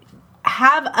saying,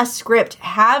 have a script,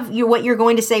 what you're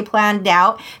going to say planned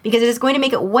out, because it is going to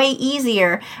make it way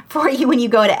easier for you when you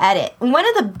go to edit. One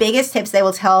of the biggest tips they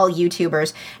will tell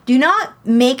YouTubers, do not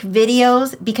make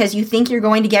videos because you think you're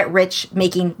going to get rich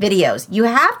making videos. You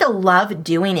have to love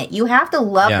doing it. You have to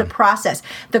love the process,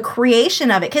 the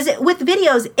creation of it. Because with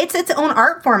videos, it's its own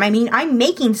art form. I mean, I'm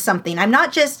making something. I'm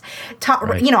not just,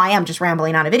 I am just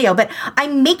rambling on a video, but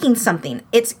I'm making something.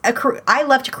 I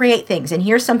love to create things, and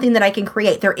here's something that I can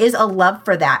create. There is a love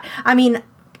for that. I mean,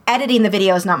 editing the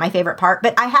video is not my favorite part,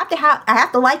 but I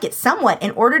have to like it somewhat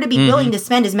in order to be willing to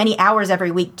spend as many hours every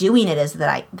week doing it as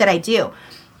that I do.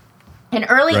 And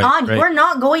early on, you're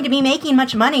not going to be making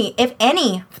much money, if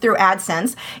any, through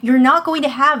AdSense. You're not going to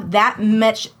have that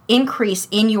much increase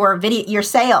in your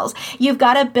sales. You've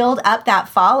got to build up that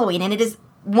following, and it is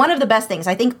one of the best things.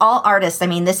 I think all artists,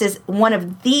 this is one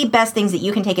of the best things that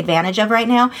you can take advantage of right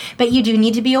now, but you do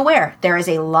need to be aware. There is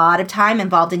a lot of time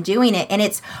involved in doing it, and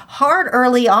it's hard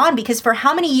early on, because for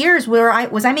how many years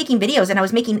was I making videos and I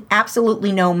was making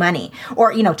absolutely no money,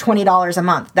 or, $20 a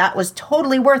month. That was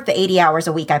totally worth the 80 hours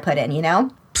a week I put in,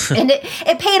 And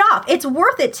it paid off. It's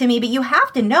worth it to me, but you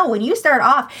have to know when you start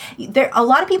off, a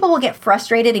lot of people will get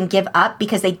frustrated and give up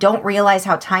because they don't realize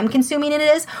how time consuming it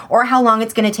is or how long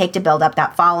it's going to take to build up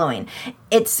that following.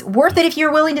 It's worth it if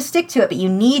you're willing to stick to it, but you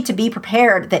need to be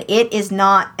prepared that it is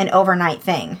not an overnight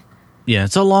thing. Yeah,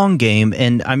 it's a long game,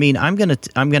 and I'm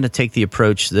gonna take the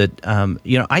approach that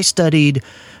I've studied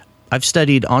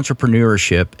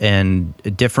entrepreneurship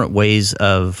and different ways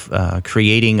of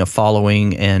creating a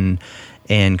following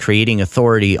and creating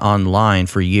authority online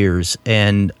for years.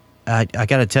 And I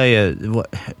got to tell you,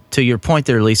 to your point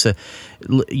there, Lisa,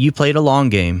 you played a long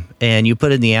game, and you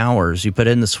put in the hours, you put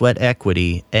in the sweat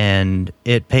equity, and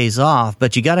it pays off.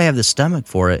 But you got to have the stomach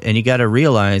for it, and you got to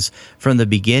realize from the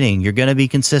beginning you're going to be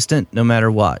consistent no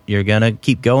matter what. You're going to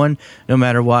keep going no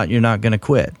matter what. You're not going to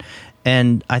quit.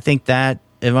 And I think that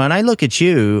when I look at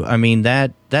you,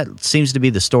 that seems to be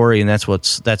the story, and that's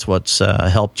what's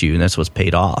helped you, and that's what's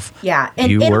paid off. Yeah,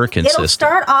 and you were consistent. It'll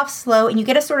start off slow, and you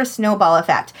get a sort of snowball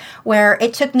effect where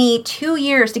it took me 2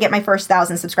 years to get my first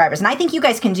 1,000 subscribers, and I think you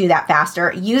guys can do that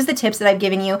faster. Use the tips that I've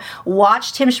given you.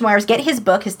 Watch Tim Schmoyers, get his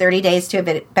book, his 30 Days to a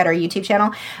Better YouTube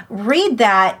Channel. Read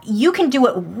that. You can do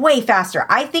it way faster.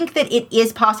 I think that it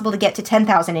is possible to get to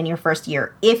 10,000 in your first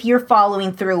year if you're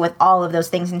following through with all of those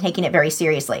things and taking it very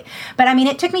seriously. But I mean,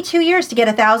 it took me 2 years to get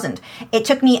 1,000. It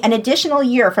took me an additional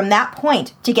year from that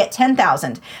point to get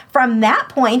 10,000. From that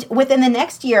point, within the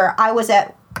next year, I was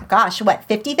at,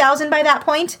 50,000 by that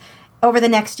point? Over the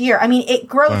next year. I mean, it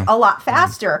grows a lot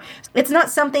faster. It's not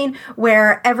something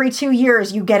where every 2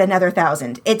 years you get another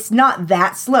 1,000. It's not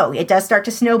that slow. It does start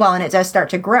to snowball and it does start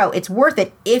to grow. It's worth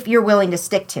it if you're willing to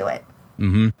stick to it.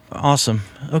 Mm-hmm. Awesome.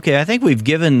 Okay, I think we've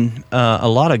given a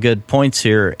lot of good points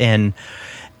here, and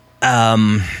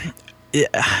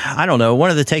I don't know. One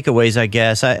of the takeaways, I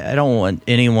guess, I don't want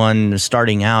anyone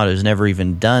starting out who's never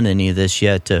even done any of this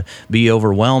yet to be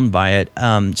overwhelmed by it.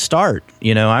 Start.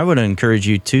 I would encourage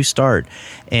you to start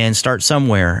and start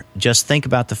somewhere. Just think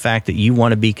about the fact that you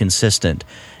want to be consistent.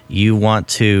 You want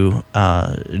to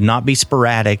not be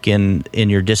sporadic in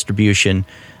your distribution.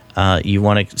 You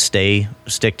want to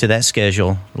stick to that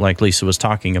schedule, like Lisa was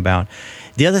talking about.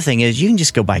 The other thing is you can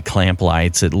just go buy clamp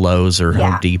lights at Lowe's or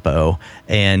Home Depot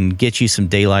and get you some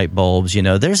daylight bulbs.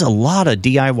 There's a lot of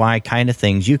DIY kind of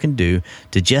things you can do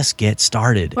to just get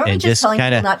started. Weren't we just telling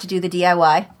people not to do the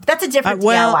DIY? That's a different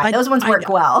DIY. Those ones work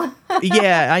well.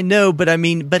 Yeah, I know, but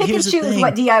Pick here's and the choose thing.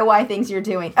 what DIY things you're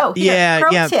doing. Oh,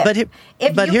 tip.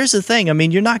 But here's the thing. I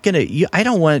mean, you're not going to. I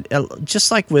don't want.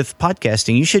 Just like with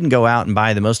podcasting, you shouldn't go out and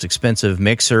buy the most expensive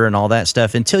mixer and all that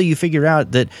stuff until you figure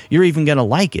out that you're even going to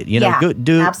like it.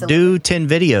 Do 10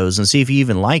 videos and see if you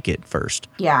even like it first.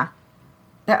 Yeah.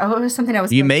 That was something I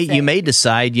was. You may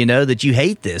decide, that you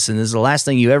hate this, and this is the last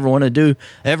thing you ever want to do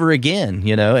ever again.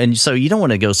 And so you don't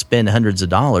want to go spend hundreds of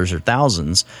dollars or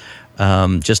thousands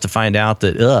just to find out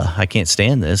that I can't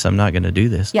stand this. I'm not going to do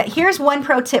this. Yeah. Here's one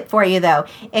pro tip for you though: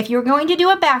 if you're going to do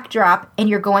a backdrop and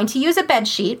you're going to use a bed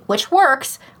sheet, which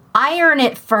works, iron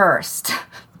it first.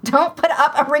 Don't put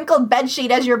up a wrinkled bed sheet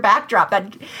as your backdrop.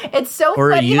 It's so or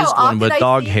funny a used how one often with I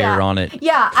dog see hair that. on it.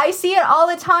 Yeah, I see it all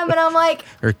the time, and I'm like,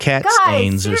 or cat guys,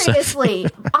 stains or something. seriously,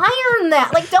 iron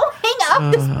that. Like, don't hang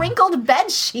up this wrinkled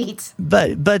bed sheet.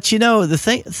 But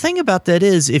the thing about that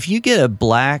is, if you get a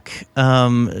black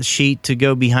sheet to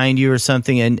go behind you or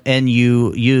something, and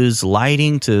you use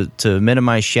lighting to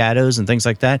minimize shadows and things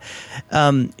like that,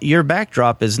 your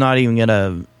backdrop is not even going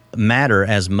to matter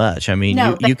as much. I mean,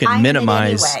 you can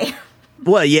minimize. Anyway.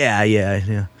 Well, yeah.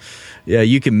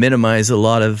 You can minimize a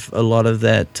lot of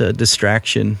that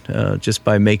distraction just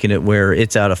by making it where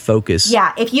it's out of focus.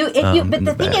 Yeah, if you. But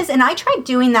the thing is, and I tried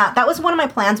doing that. That was one of my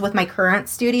plans with my current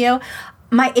studio.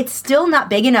 It's still not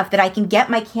big enough that I can get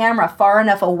my camera far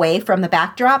enough away from the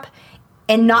backdrop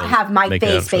and not have my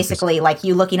face basically like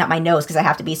you looking at my nose, because I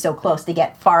have to be so close to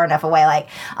get far enough away. Like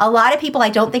a lot of people I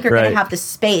don't think are going to have the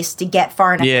space to get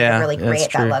far enough to really create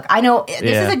that look. I know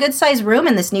this is a good sized room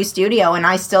in this new studio, and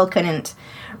I still couldn't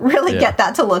really get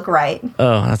that to look right.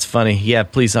 Oh, that's funny. Yeah,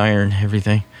 please iron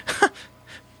everything.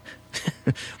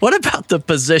 What about the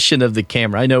position of the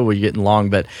camera? I know we're getting long,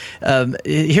 but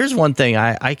here's one thing.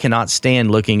 I cannot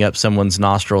stand looking up someone's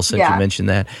nostrils since you mentioned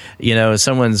that.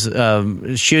 Someone's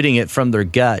shooting it from their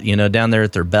gut, down there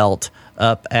at their belt,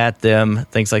 up at them,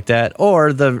 things like that.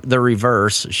 Or the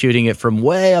reverse, shooting it from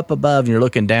way up above and you're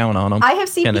looking down on them. I have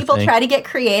seen people try to get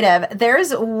creative.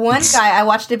 There's one guy, I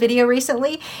watched a video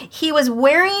recently. He was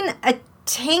wearing a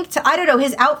tank top. I don't know,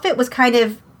 his outfit was kind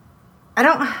of,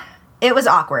 it was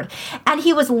awkward. And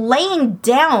he was laying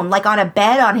down like on a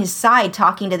bed on his side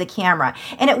talking to the camera.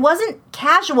 And it wasn't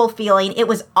casual feeling, it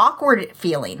was awkward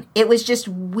feeling. It was just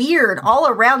weird all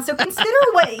around. So consider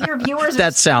what your viewers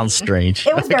That sounds strange.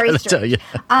 It was very strange.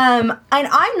 And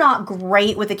I'm not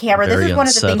great with the camera. This is one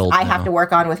of the things I have to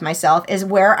work on with myself, is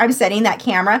where I'm setting that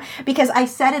camera, because I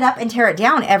set it up and tear it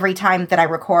down every time that I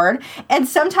record. And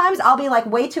sometimes I'll be like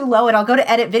way too low and I'll go to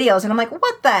edit videos and I'm like,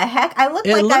 what the heck? I look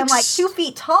like I'm like 2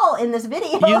 feet tall in this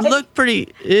video. You look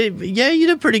pretty, you did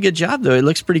a pretty good job though. It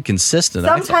looks pretty consistent.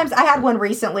 Sometimes I had one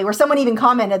recently where someone even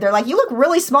commented, they're like, you look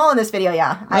really small in this video.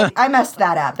 Yeah, I messed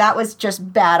that up. That was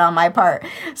just bad on my part.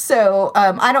 So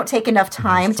I don't take enough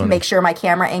time to make sure my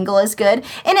camera angle is good.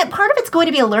 And part of it's going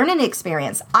to be a learning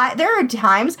experience. There are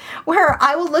times where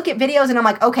I will look at videos and I'm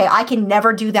like, okay, I can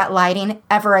never do that lighting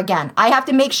ever again. I have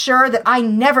to make sure that I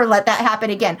never let that happen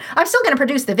again. I'm still going to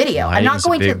produce the video. I'm not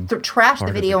going to trash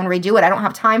the video and redo it. I don't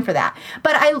have time for that. that.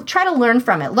 But I try to learn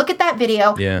from it. Look at that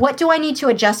video. Yeah. What do I need to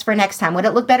adjust for next time? Would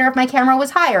it look better if my camera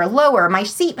was higher, lower, my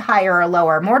seat higher or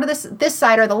lower, more to this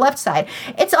side or the left side?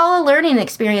 It's all a learning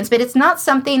experience, but it's not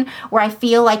something where I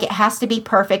feel like it has to be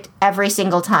perfect every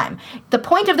single time. The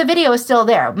point of the video is still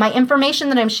there. My information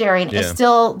that I'm sharing is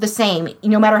still the same,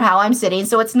 no matter how I'm sitting.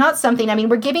 So it's not something, I mean,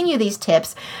 we're giving you these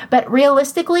tips, but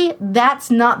realistically, that's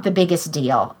not the biggest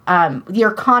deal.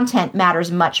 Your content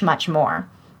matters much, much more.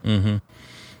 Mm-hmm.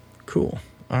 Cool.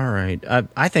 All right.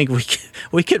 I think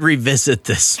we could revisit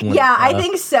this one. Yeah, I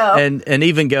think so. And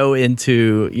even go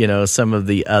into, some of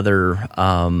the other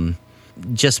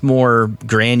just more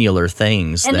granular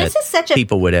things and that this is such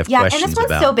people would have questions about. And this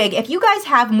one's so big. If you guys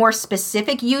have more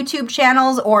specific YouTube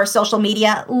channels or social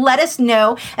media, let us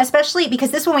know, especially because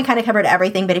this one we kind of covered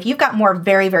everything, but if you've got more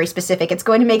very, very specific, it's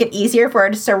going to make it easier for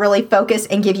us to really focus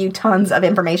and give you tons of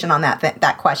information on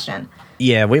that question.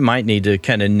 Yeah, we might need to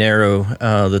kind of narrow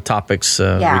the topics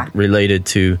related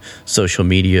to social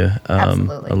media a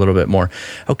little bit more.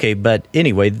 Okay, but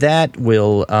anyway, that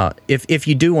will, if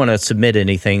you do want to submit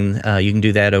anything, you can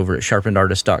do that over at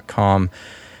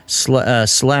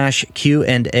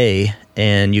sharpenedartist.com/Q&A,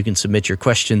 and you can submit your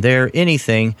question there,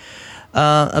 anything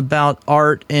about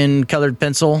art and colored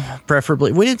pencil,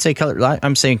 preferably. We didn't say colored.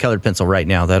 I'm saying colored pencil right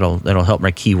now. That'll help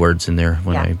my keywords in there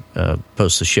when I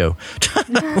post the show.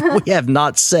 We have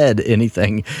not said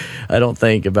anything, I don't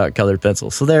think, about colored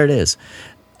pencil. So there it is.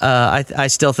 I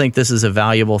still think this is a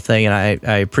valuable thing, and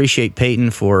I appreciate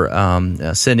Peyton for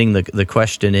sending the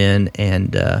question in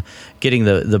and getting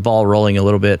the ball rolling a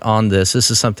little bit on this. This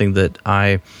is something that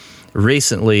I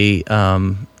recently,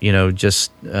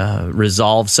 just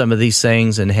resolved some of these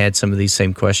things and had some of these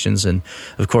same questions. And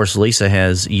of course, Lisa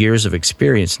has years of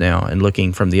experience now and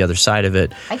looking from the other side of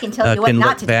it. I can tell you what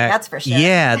not to do, that's for sure.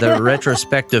 Yeah, the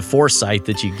retrospective foresight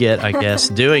that you get, I guess,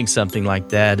 doing something like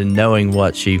that and knowing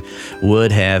what she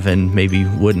would have and maybe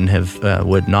would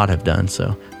not have done.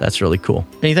 So that's really cool.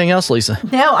 Anything else, Lisa?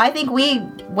 No, I think we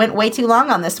went way too long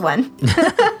on this one.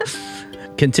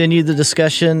 Continue the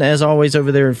discussion, as always,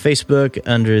 over there on Facebook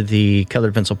under the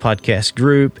Colored Pencil Podcast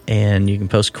group, and you can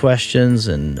post questions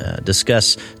and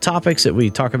discuss topics that we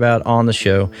talk about on the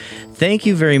show. Thank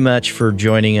you very much for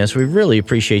joining us. We really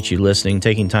appreciate you listening,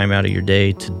 taking time out of your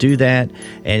day to do that.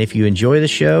 And if you enjoy the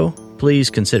show,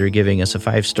 please consider giving us a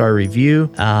 5-star review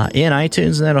in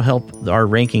iTunes, and that'll help our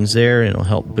rankings there, and it'll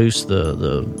help boost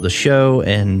the show.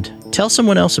 And tell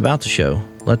someone else about the show.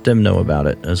 Let them know about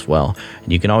it as well.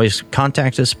 And you can always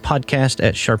contact us,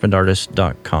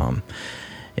 podcast@sharpenedartist.com.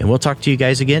 And we'll talk to you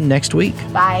guys again next week.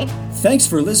 Bye. Thanks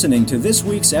for listening to this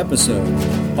week's episode.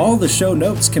 All the show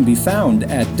notes can be found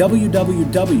at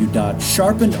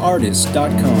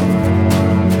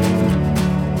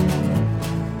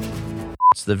www.sharpenedartist.com.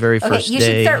 It's the very first day. You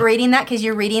should start reading that because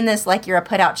you're reading this like you're a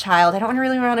put-out child. I don't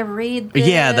really want to read this.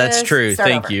 Yeah, that's true.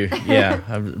 Thank over. you. Yeah,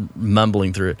 I'm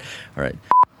mumbling through it. All right.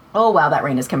 Oh, wow, that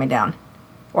rain is coming down.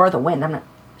 Or the wind. I'm not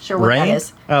sure what that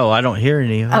is. Oh, I don't hear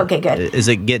any of it. Okay, good. Is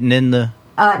it getting in the...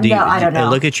 I don't know.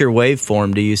 Look at your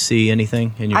waveform. Do you see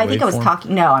anything in your waveform? I think I was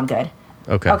talking... No, I'm good.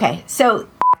 Okay. Okay, so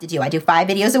I do 5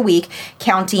 videos a week,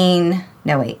 counting...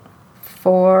 No, wait.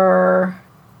 4,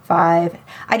 5...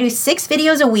 I do 6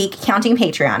 videos a week, counting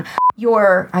Patreon.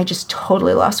 I just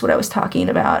totally lost what I was talking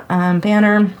about.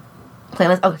 Banner,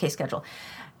 playlist... Okay, schedule.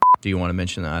 Do you want to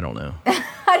mention that? I don't know.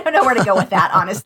 I don't know where to go with that, honestly.